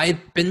 So,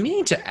 I've been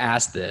meaning to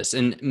ask this,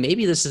 and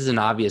maybe this is an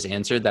obvious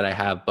answer that I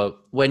have, but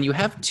when you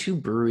have two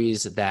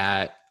breweries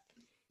that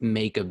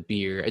make a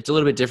beer, it's a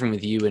little bit different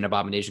with you and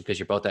Abomination because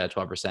you're both at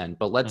 12%.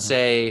 But let's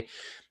say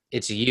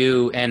it's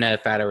you and a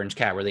Fat Orange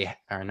Cat, where they're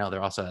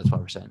also at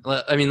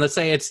 12%. I mean, let's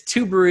say it's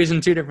two breweries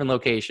in two different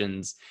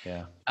locations.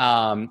 Yeah.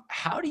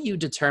 How do you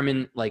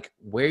determine like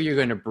where you're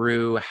going to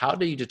brew? How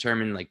do you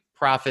determine like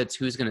profits?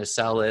 Who's going to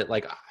sell it?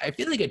 Like, I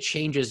feel like it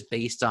changes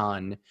based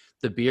on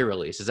the beer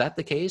release. Is that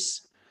the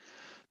case?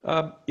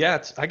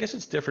 Yeah, I guess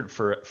it's different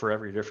for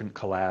every different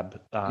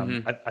collab.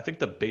 I think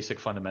the basic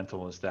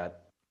fundamental is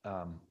that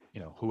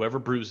whoever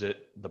brews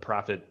it, the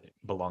profit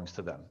belongs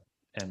to them.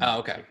 And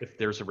okay. if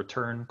there's a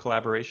return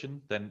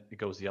collaboration, then it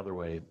goes the other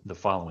way the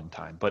following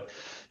time. But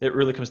it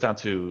really comes down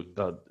to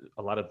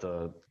a lot of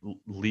the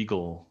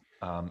legal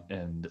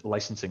and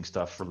licensing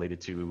stuff related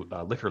to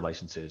liquor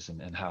licenses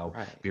and how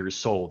beer is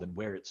sold and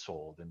where it's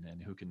sold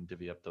and who can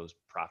divvy up those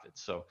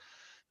profits. So,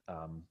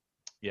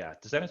 yeah,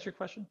 does that answer your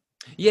question?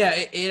 Yeah,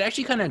 it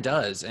actually kind of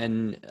does.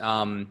 And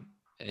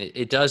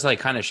it does like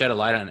kind of shed a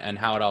light on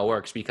how it all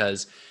works,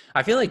 because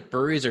I feel like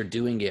breweries are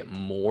doing it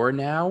more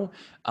now.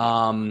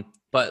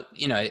 But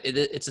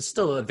it's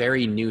still a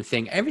very new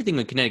thing. Everything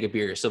with Connecticut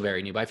beer is still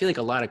very new, but I feel like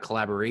a lot of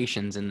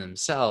collaborations in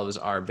themselves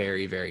are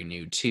very, very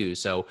new too.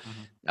 So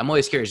I'm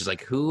always curious, just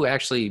like who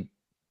actually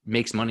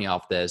makes money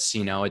off this?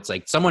 It's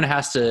like someone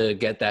has to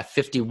get that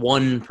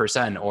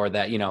 51% or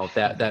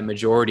that, that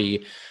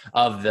majority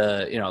of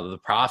the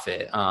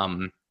profit.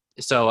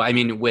 So, I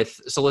mean,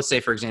 so let's say,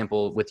 for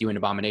example, with you and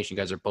Abomination, you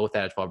guys are both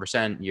at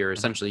 12%. You're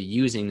essentially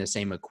using the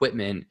same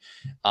equipment.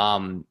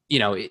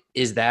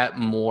 Is that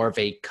more of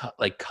a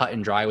cut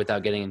and dry,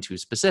 without getting into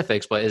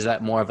specifics, but is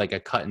that more of like a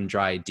cut and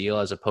dry deal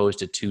as opposed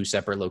to two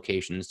separate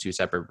locations, two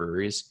separate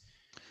breweries?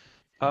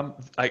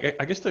 I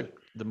guess the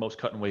most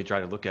cut and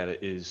dry to look at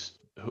it is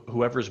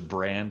whoever's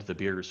brand the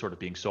beer is sort of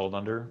being sold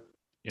under,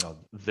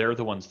 they're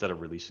the ones that are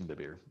releasing the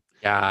beer.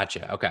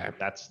 Gotcha. Okay.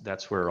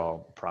 That's where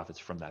all profits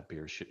from that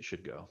beer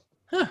should go.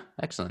 Huh,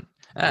 excellent.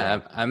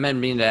 I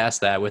meant to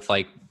ask that with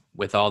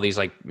all these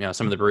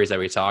some of the breweries that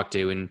we talked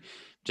to, and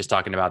just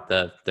talking about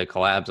the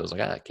collabs. I was like,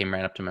 that came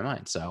right up to my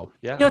mind. So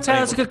yeah, Tyler,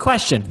 that's a good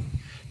question.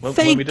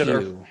 Thank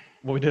you.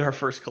 When we did our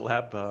first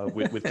collab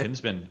with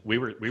Kinsman, we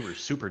were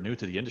super new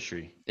to the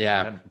industry.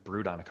 Yeah, we hadn't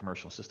brewed on a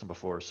commercial system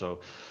before, so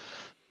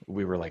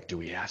we were like, do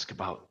we ask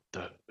about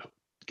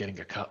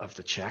getting a cut of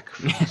the check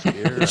from this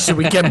beer? Should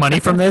we get money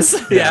from this?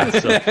 Yeah,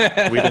 so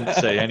we didn't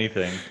say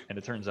anything, and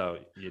it turns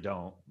out you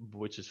don't,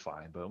 which is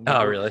fine. But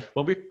really?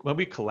 When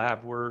we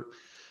collab, we're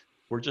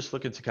just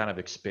looking to kind of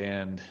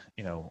expand,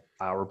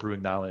 our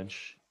brewing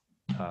knowledge,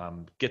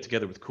 get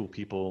together with cool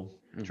people,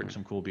 drink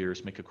some cool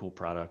beers, make a cool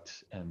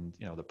product, and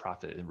the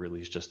profit, it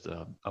really is just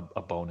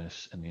a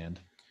bonus in the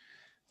end.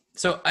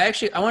 So I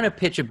want to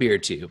pitch a beer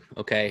to you.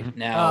 Okay.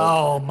 Now.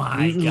 Oh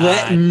my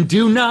God.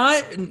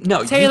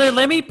 No. Taylor,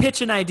 let me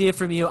pitch an idea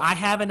from you. I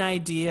have an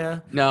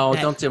idea. No,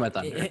 don't steal my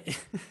thunder.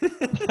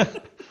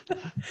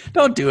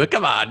 Don't do it.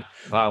 Come on.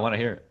 Wow, I want to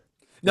hear it.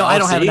 No, I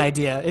don't have an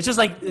idea. It's just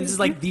like this is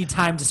like the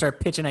time to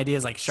start pitching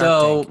ideas like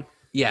Shark Tank.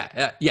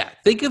 Yeah.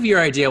 Think of your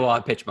idea while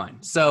I pitch mine.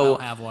 So I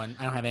don't have one.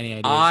 I don't have any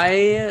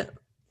ideas.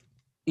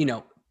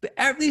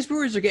 These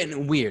breweries are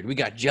getting weird. We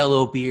got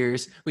Jello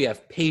beers. We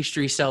have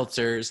pastry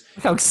seltzers.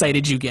 Look how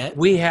excited you get.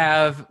 We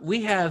have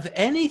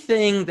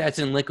anything that's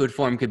in liquid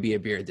form could be a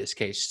beer in this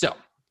case. So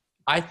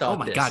I thought, oh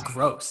my God,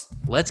 gross.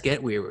 Let's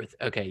get weird with.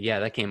 Okay, yeah,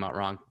 that came out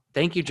wrong.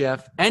 Thank you,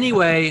 Jeff.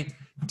 Anyway,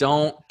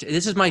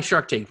 this is my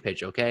Shark Tank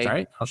pitch. Okay, all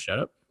right, I'll shut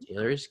up.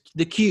 Taylor's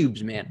the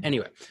cubes, man.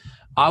 Anyway,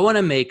 I want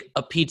to make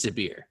a pizza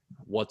beer.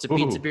 What's a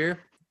pizza beer?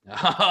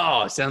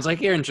 Oh, sounds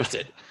like you're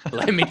interested.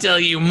 Let me tell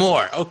you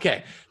more.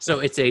 Okay, so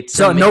it's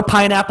so no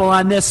pineapple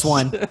on this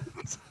one.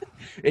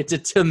 It's a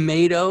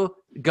tomato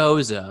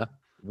goza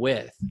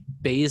with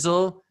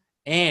basil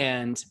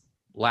and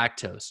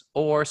lactose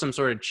or some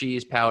sort of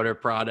cheese powder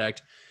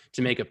product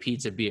to make a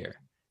pizza beer.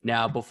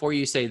 Now, before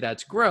you say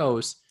that's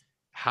gross,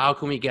 how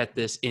can we get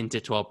this into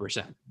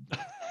 12%?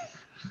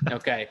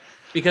 Okay,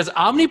 because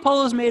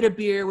Omnipolo's made a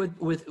beer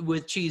with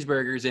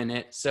cheeseburgers in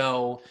it,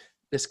 so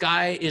The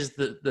sky is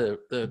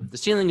the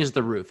ceiling is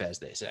the roof, as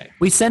they say.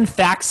 We send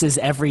faxes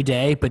every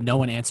day, but no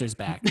one answers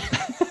back.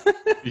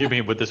 You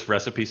mean with this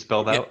recipe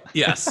spelled out?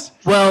 Yes.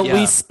 Well, Yeah.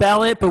 we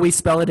spell it, but we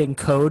spell it in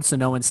code so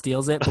no one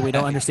steals it, but we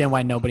don't understand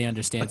why nobody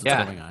understands what's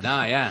Yeah. going on.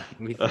 No, yeah.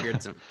 We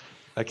figured some.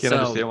 I can't So-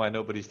 understand why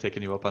nobody's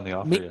taking you up on the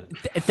offer Me-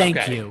 yet. Thank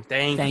Okay, you.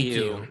 Thank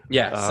you.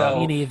 Yeah. So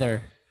Me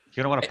neither.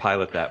 You're gonna want to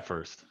pilot that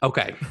first.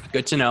 okay,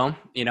 good to know.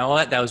 You know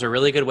what? That was a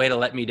really good way to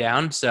let me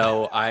down.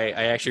 So I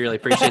actually really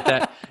appreciate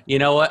that. You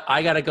know what?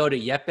 I got to go to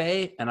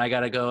Yepe and I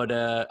got to go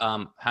to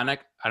Hanek.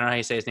 I don't know how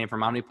you say his name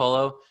from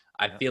Omnipolo.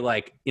 I feel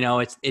like,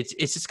 it's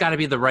just got to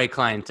be the right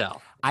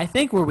clientele. I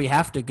think where we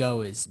have to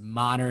go is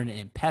Modern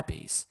and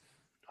Pepe's.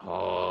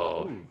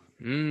 Oh.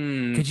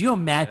 Mm. Could you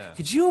imagine? Yeah.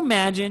 Could you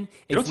imagine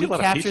You don't if see we a lot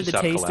of captured pizza the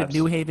shop taste of collabs.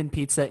 New Haven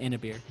pizza in a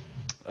beer?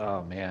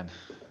 Oh man.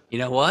 You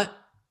know what?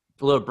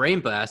 A little brain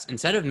blast.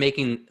 Instead of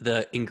making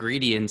the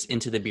ingredients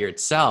into the beer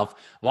itself,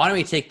 why don't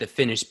we take the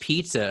finished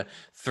pizza,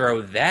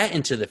 throw that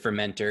into the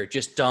fermenter,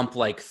 just dump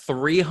like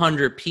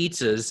 300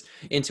 pizzas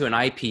into an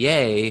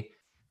IPA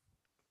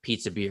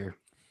pizza beer.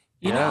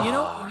 You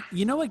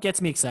know what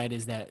gets me excited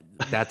is that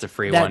That's a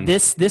free that one.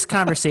 this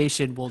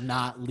conversation will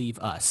not leave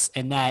us,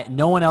 and that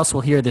no one else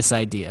will hear this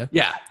idea,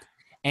 Yeah.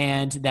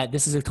 and that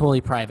this is a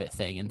totally private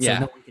thing, and so Yeah.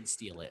 no one can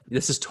steal it.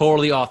 This is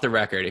totally off the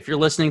record. If you're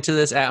listening to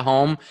this at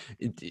home,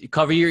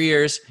 cover your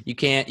ears. You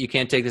can't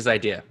take this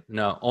idea.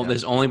 No,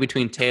 There's only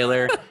between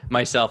Taylor,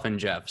 myself, and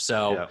Jeff.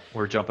 So Yeah,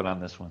 we're jumping on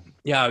this one.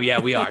 yeah,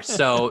 we are.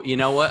 So you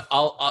know what?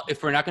 I'll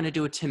if we're not going to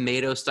do a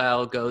tomato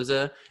style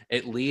goza,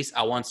 at least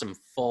I want some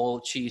full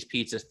cheese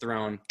pizzas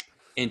thrown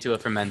into a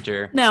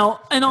fermenter.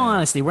 Now, in all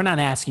honesty, we're not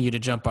asking you to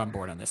jump on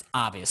board on this,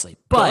 obviously,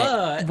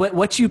 but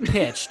what you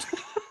pitched.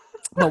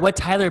 But what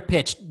Tyler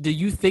pitched, do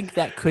you think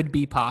that could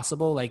be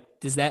possible? Like,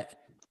 is that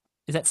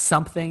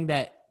something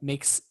that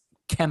makes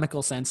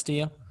chemical sense to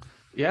you?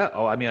 Yeah.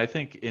 Oh, I mean, I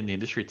think in the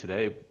industry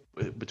today,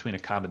 between a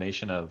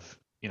combination of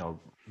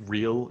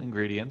real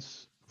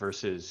ingredients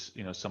versus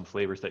some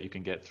flavors that you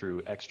can get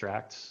through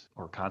extracts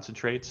or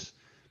concentrates,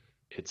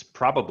 it's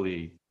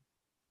probably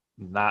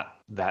not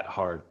that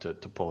hard to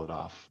pull it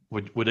off.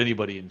 Would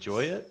anybody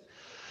enjoy it?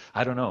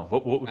 I don't know.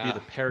 What would be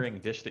the pairing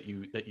dish that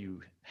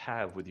you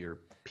have with your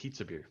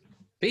pizza beer?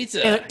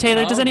 Pizza.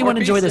 Taylor, does anyone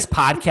More enjoy pizza. this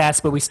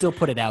podcast? But we still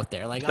put it out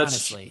there. Like,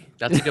 honestly,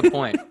 That's a good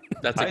point.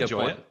 That's a I good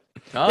enjoy point. it.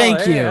 Oh, thank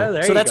there- you. yeah,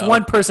 there So you that's go.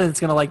 one person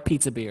that's gonna like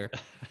pizza beer.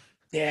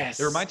 Yes.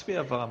 It reminds me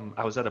of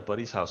I was at a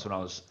buddy's house when I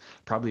was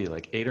probably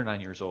like 8 or 9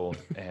 years old,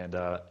 and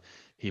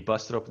he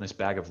busted open this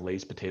bag of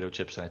Lay's potato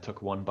chips, and I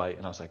took one bite,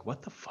 and I was like,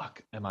 "What the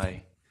fuck am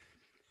I?"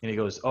 And he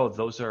goes, "Oh,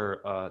 those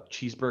are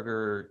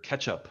cheeseburger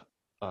ketchup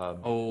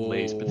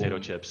Lay's potato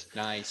chips."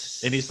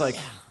 Nice. And he's like,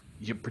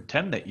 "You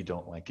pretend that you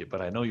don't like it,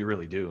 but I know you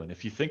really do. And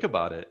if you think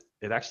about it,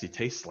 it actually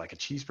tastes like a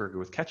cheeseburger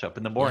with ketchup."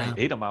 And the more I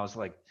ate them, I was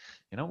like,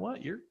 "You know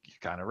what? You're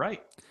kind of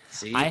right."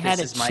 See, I had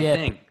this a is my chip.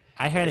 thing.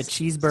 I had a It's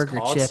cheeseburger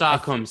called chip.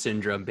 Stockholm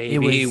syndrome, baby.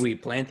 was- We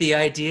plant the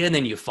idea and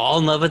then you fall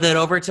in love with it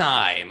over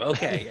time.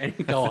 Okay,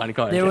 go on.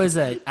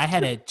 I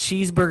had a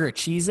cheeseburger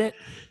Cheez-It,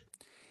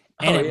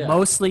 and Oh, it yeah.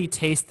 mostly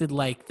tasted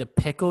like the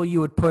pickle you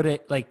would put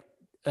it like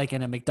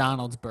in a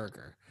McDonald's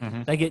burger.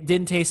 Mhm. Like, it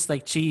didn't taste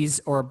like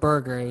cheese or a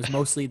burger. It was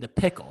mostly the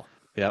pickle.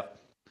 Yep.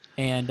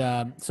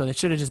 And so it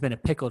should have just been a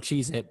pickle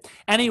Cheez-It.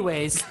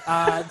 Anyways,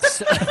 Where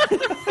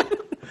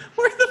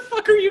the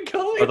fuck are you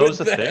going? Are those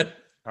with a that? thing?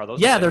 Are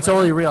those? yeah, a they're thing?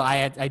 totally real.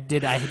 I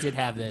did have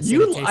this.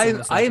 and it tasted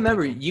just like I a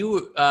remember pickle.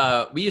 you.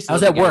 We used to. I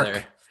was live at work.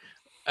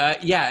 together.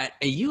 Yeah,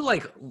 and you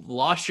like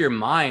lost your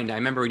mind. I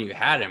remember when you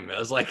had him. I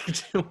was like,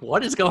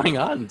 "What is going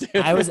on, dude?"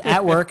 I was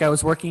at work. I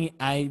was working.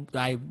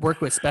 I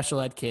worked with special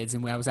ed kids,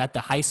 and I was at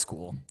the high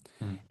school,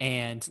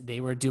 and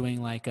they were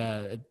doing like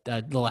a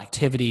little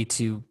activity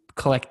to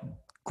collect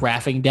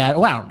graphing data.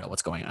 Well, I don't know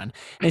what's going on. And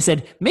they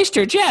said,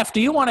 "Mr. Jeff, do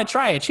you want to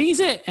try a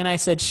Cheez-It?" And I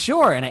said,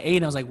 "Sure." And I ate.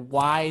 And I was like,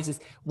 "Why is this?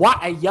 Why?"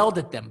 I yelled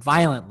at them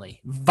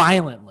violently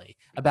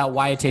about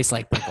why it tastes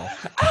like pickle.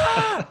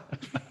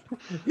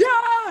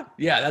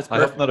 yeah. That's I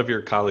hope perfect. none of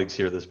your colleagues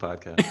hear this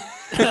podcast.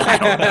 I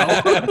don't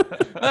know.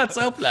 Let's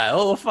hope that.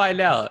 We'll find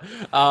out.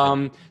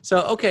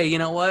 So, okay, you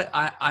know what?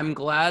 I'm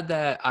glad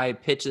that I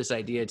pitched this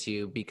idea to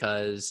you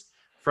because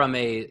from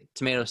a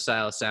tomato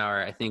style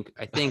sour, I think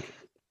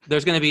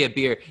there's going to be a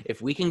beer.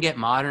 If we can get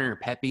Modern or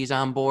Pepe's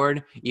on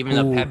board, even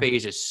though Ooh.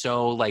 Pepe's is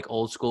so like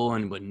old school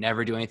and would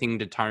never do anything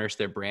to tarnish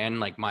their brand,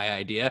 like my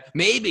idea,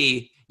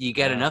 maybe you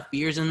get enough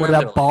beers in What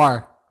them. about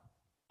Bar?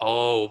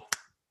 Oh,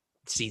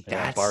 see,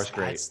 Yeah, Bar's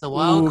great. that's the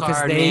wild Ooh, 'cause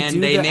card, they man. do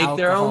They the make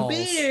their own alcohols.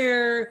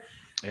 beer.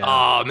 Yeah.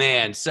 Oh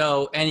man.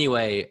 So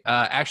anyway,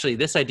 actually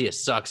this idea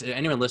sucks.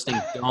 Anyone listening,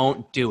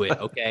 don't do it.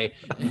 Okay.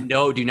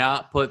 No, do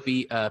not put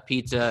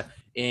pizza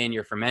in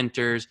your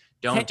fermenters.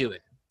 Don't Hey, do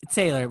it.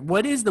 Taylor,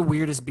 what is the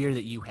weirdest beer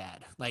that you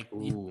had?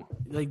 Ooh.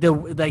 Like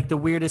the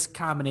weirdest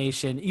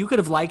combination. You could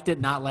have liked it,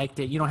 not liked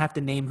it. You don't have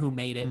to name who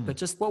made it, but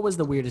just what was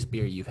the weirdest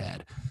beer you've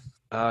had?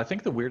 I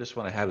think the weirdest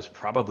one I had was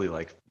probably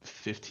like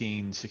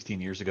 15, 16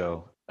 years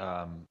ago.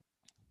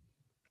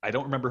 I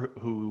don't remember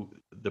who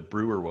the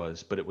brewer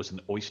was, but it was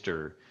an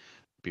oyster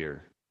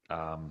beer.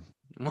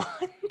 What?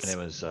 and it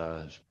was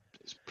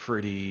it's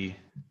pretty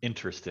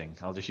interesting.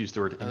 I'll just use the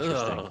word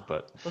interesting, Ugh.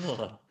 but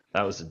Ugh.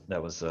 that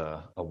was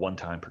a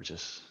one-time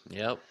purchase.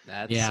 Yep.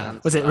 That Yeah.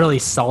 sounds Was it fun. really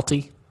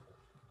salty?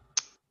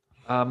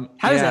 How does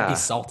that Yeah, be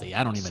salty?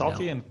 I don't even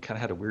salty know. and kind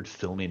of had a weird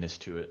filminess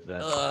to it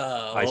that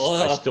Oh,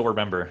 I still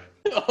remember.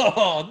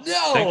 oh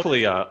no!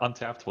 Thankfully,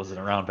 Untapped wasn't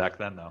around back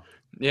then, though.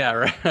 Yeah,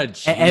 right.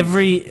 Jeez.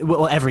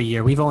 Every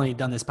year, we've only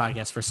done this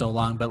podcast for so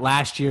long, but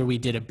last year we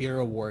did a beer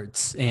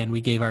awards and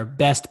we gave our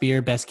best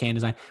beer, best can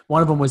design.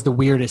 One of them was the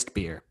weirdest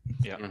beer,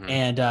 Yeah.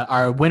 and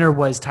our winner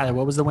was Tyler.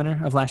 What was the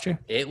winner of last year?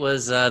 It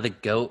was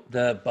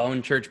the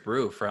Bone Church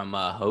Brew from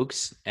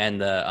Hoax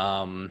and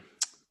the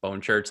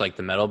Bone Church, like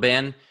the metal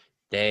band.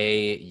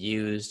 They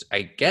used,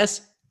 I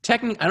guess,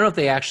 technically, I don't know if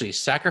they actually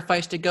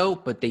sacrificed a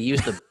goat, but they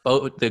used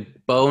the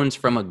bones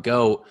from a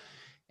goat,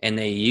 and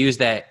they used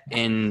that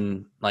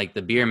in like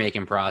the beer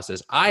making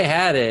process. I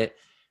had it.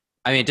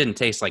 I mean, it didn't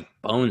taste like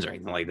bones or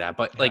anything like that,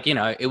 but like, you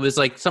know, it was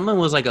like someone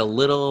was like a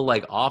little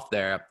like off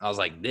there. I was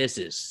like, this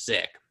is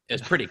sick. It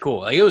was pretty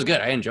cool. Like, it was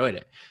good. I enjoyed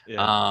it.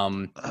 Yeah.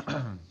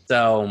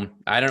 So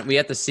we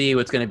have to see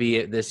what's going to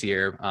be this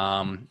year.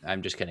 I'm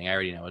just kidding. I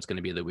already know it's going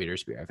to be the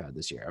weirdest beer I've had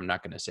this year. I'm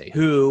not going to say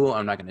who.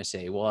 I'm not going to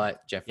say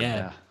what. Jeffrey.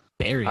 Yeah,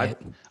 bury it.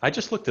 I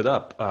just looked it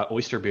up,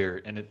 oyster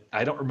beer, and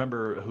I don't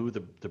remember who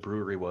the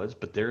brewery was,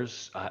 but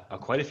there's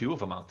quite a few of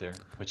them out there,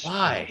 which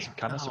Why? is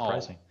kind of No.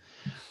 surprising.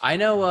 I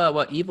know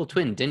what Evil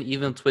Twin didn't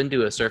Evil Twin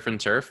do a surf and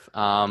turf.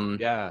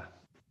 Yeah.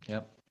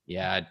 Yep.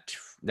 Yeah,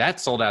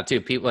 that sold out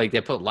too. People like they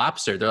put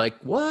lobster. They're like,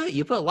 "What?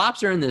 You put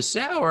lobster in this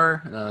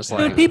sour?" And I was Dude,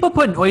 like, people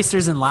putting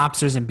oysters and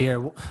lobsters in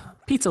beer.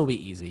 Pizza will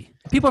be easy.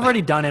 People have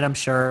already done it. I'm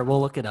sure. We'll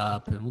look it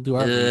up and we'll do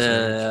our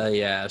research.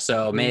 yeah.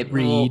 So maybe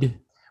Read.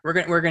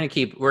 we're gonna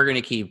keep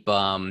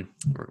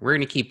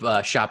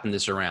shopping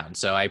this around.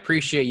 So I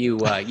appreciate you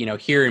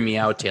hearing me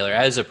out, Taylor,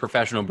 as a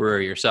professional brewer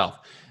yourself,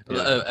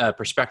 a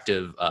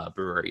prospective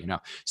brewer.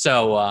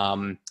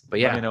 So but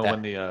yeah,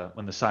 Let me know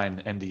when the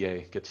signed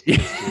NDA gets to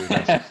your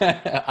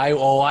desk. I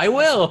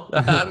will.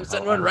 I'm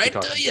sending one right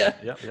to you.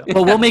 Yep.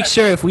 But we'll make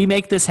sure if we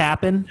make this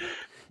happen,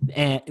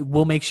 and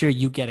we'll make sure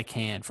you get a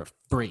can for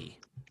free.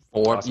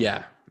 Or Awesome.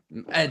 a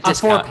A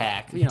discount.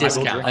 4-pack.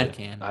 Discount. A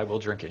can. I will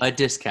drink it. A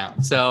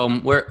discount. So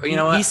what?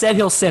 He said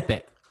he'll sip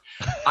it.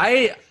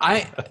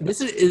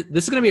 This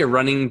is gonna be a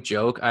running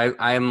joke.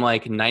 I'm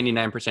like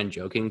 99%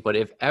 joking, but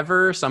if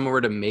ever someone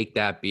were to make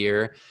that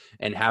beer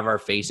and have our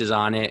faces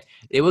on it,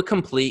 it would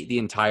complete the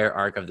entire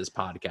arc of this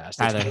podcast.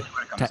 That's really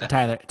what it comes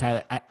down to.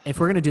 Tyler, if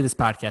we're gonna do this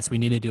podcast, we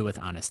need to do it with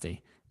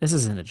honesty. This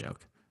isn't a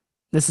joke.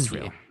 This is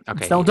real.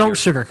 Okay, Don't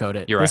sugarcoat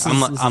it. You're right. This is I'm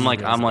real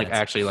as it gets.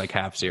 actually like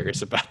half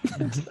serious about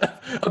this.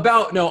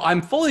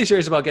 I'm fully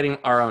serious about getting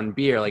our own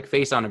beer, like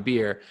face on a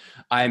beer.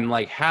 I'm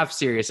like half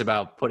serious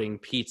about putting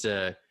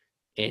pizza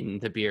in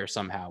the beer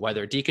somehow,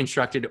 whether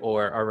deconstructed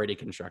or already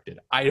constructed.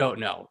 I don't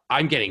know.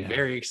 I'm getting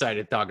very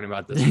excited talking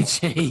about this.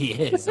 He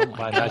is. Oh My my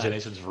God.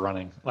 imagination's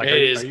running. Like,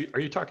 It is. Are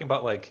you talking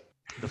about like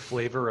the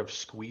flavor of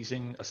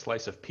squeezing a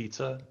slice of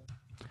pizza?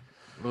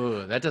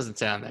 Ooh, that doesn't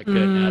sound that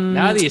good.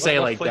 Now that you say it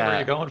What like flavor are you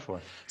that, going for?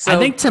 so I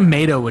think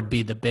tomato would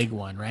be the big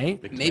one, right?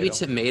 Big maybe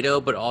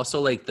tomato, but also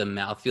like the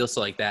mouthfeel,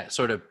 so like that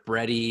sort of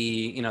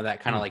bready,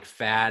 that kind of like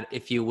fat,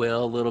 if you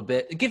will, a little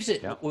bit. It gives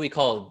it what we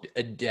call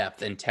a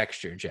depth and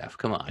texture. Jeff,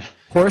 come on,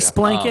 Horse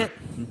blanket.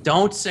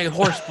 don't say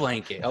horse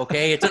blanket,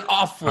 okay? It's an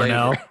off flavor.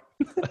 no.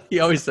 He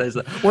always says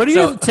that. What are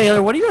your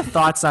Taylor? What are your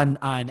thoughts on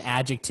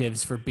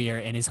adjectives for beer?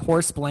 And is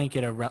horse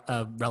blanket a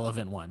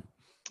relevant one?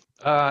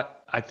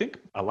 I think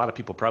a lot of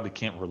people probably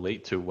can't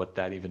relate to what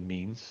that even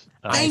means.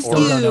 I Thank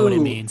still don't know what it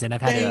you. means, and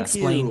I've had it Thank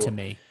explained you. to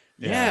me.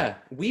 Yeah,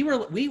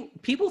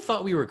 people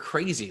thought we were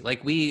crazy.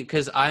 Like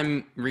because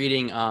I'm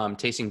reading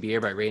Tasting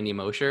Beer by Randy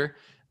Mosher,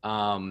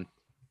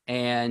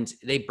 and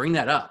they bring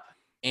that up.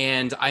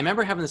 And I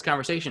remember having this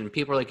conversation.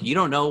 People are like, "You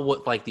don't know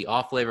what like the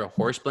off flavor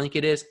horse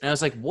blanket is?" And I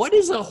was like, "What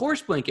is a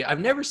horse blanket?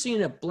 I've never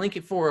seen a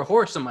blanket for a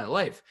horse in my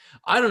life.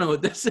 I don't know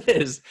what this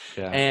is."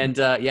 Yeah. And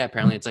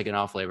apparently it's like an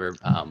off flavor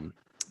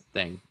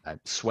thing.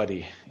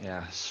 Sweaty,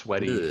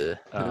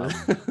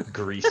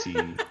 greasy.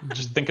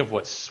 Just think of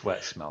what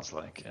sweat smells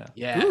like.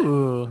 Yeah.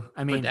 Ooh,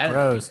 I mean, that-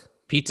 gross.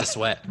 Pizza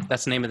Sweat.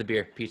 That's the name of the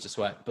beer. Pizza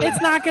Sweat. But,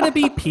 It's not going to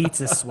be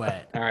pizza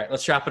sweat. all right,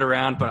 let's shop it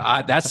around.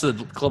 But that's the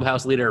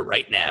clubhouse leader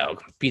right now.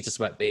 Pizza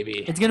Sweat,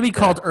 baby. It's going to be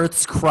called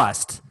Earth's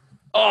Crust.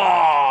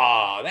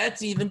 Oh,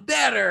 that's even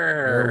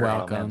better. You're Oh,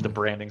 welcome. man, the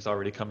branding's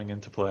already coming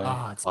into play.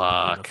 Oh, it's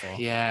Fuck.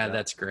 beautiful. Yeah,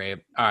 that's great.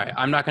 All right,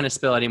 I'm not going to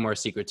spill any more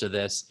secrets of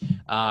this.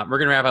 We're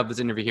going to wrap up this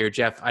interview here.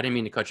 Jeff, I didn't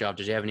mean to cut you off.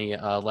 Did you have any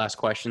last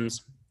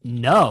questions?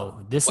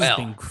 No, this has Well.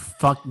 been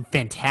fucking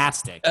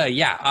fantastic.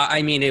 Yeah,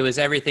 I mean, it was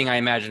everything I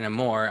imagined and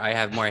more. I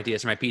have more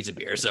ideas for my pizza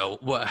beer, so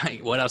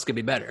what else could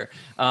be better?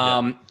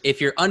 If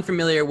you're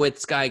unfamiliar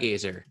with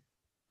Skygazer,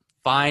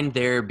 find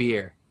their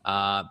beer.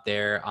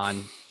 They're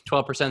on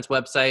 12%'s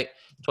website,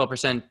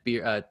 12%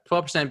 beer,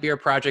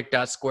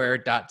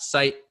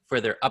 12%beerproject.square.site for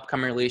their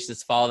upcoming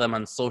releases. Follow them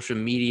on social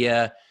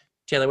media.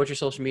 Taylor, what's your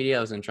social media?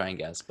 I was gonna try and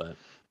guess, but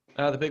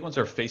The big ones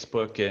are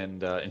Facebook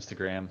and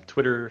Instagram.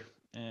 Twitter,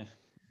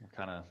 We're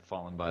kind of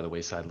falling by the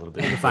wayside a little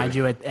You can bit. find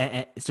you at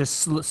it's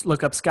just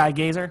look up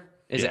Skygazer.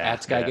 Is it Yeah,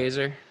 at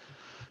Skygazer?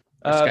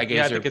 Yeah, I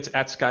Skygazer. think it's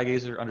at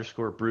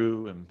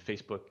Skygazer_brew and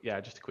Facebook. Yeah,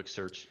 just a quick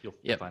search. You'll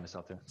find us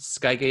out there.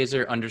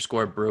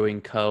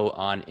 Skygazer_brewing co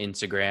on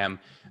Instagram.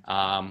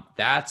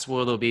 That's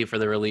where they'll be for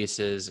the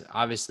releases.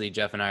 Obviously,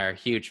 Jeff and I are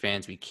huge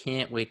fans. We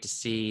can't wait to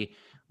see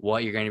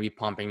what you're going to be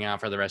pumping out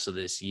for the rest of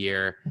this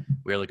year.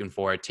 We're looking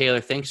forward. Taylor,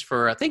 thanks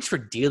for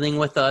dealing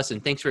with us,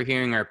 and thanks for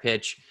hearing our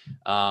pitch.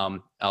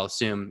 I'll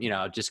assume,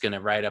 just going to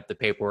write up the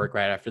paperwork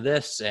right after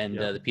this, and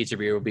the pizza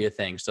beer will be a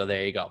thing. So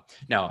there you go.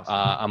 No,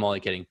 I'm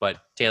only kidding.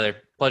 But Taylor,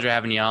 pleasure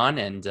having you on,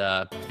 and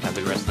have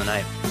a good rest of the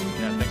night.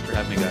 Yeah, thanks for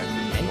having me, guys.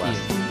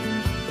 Thank you.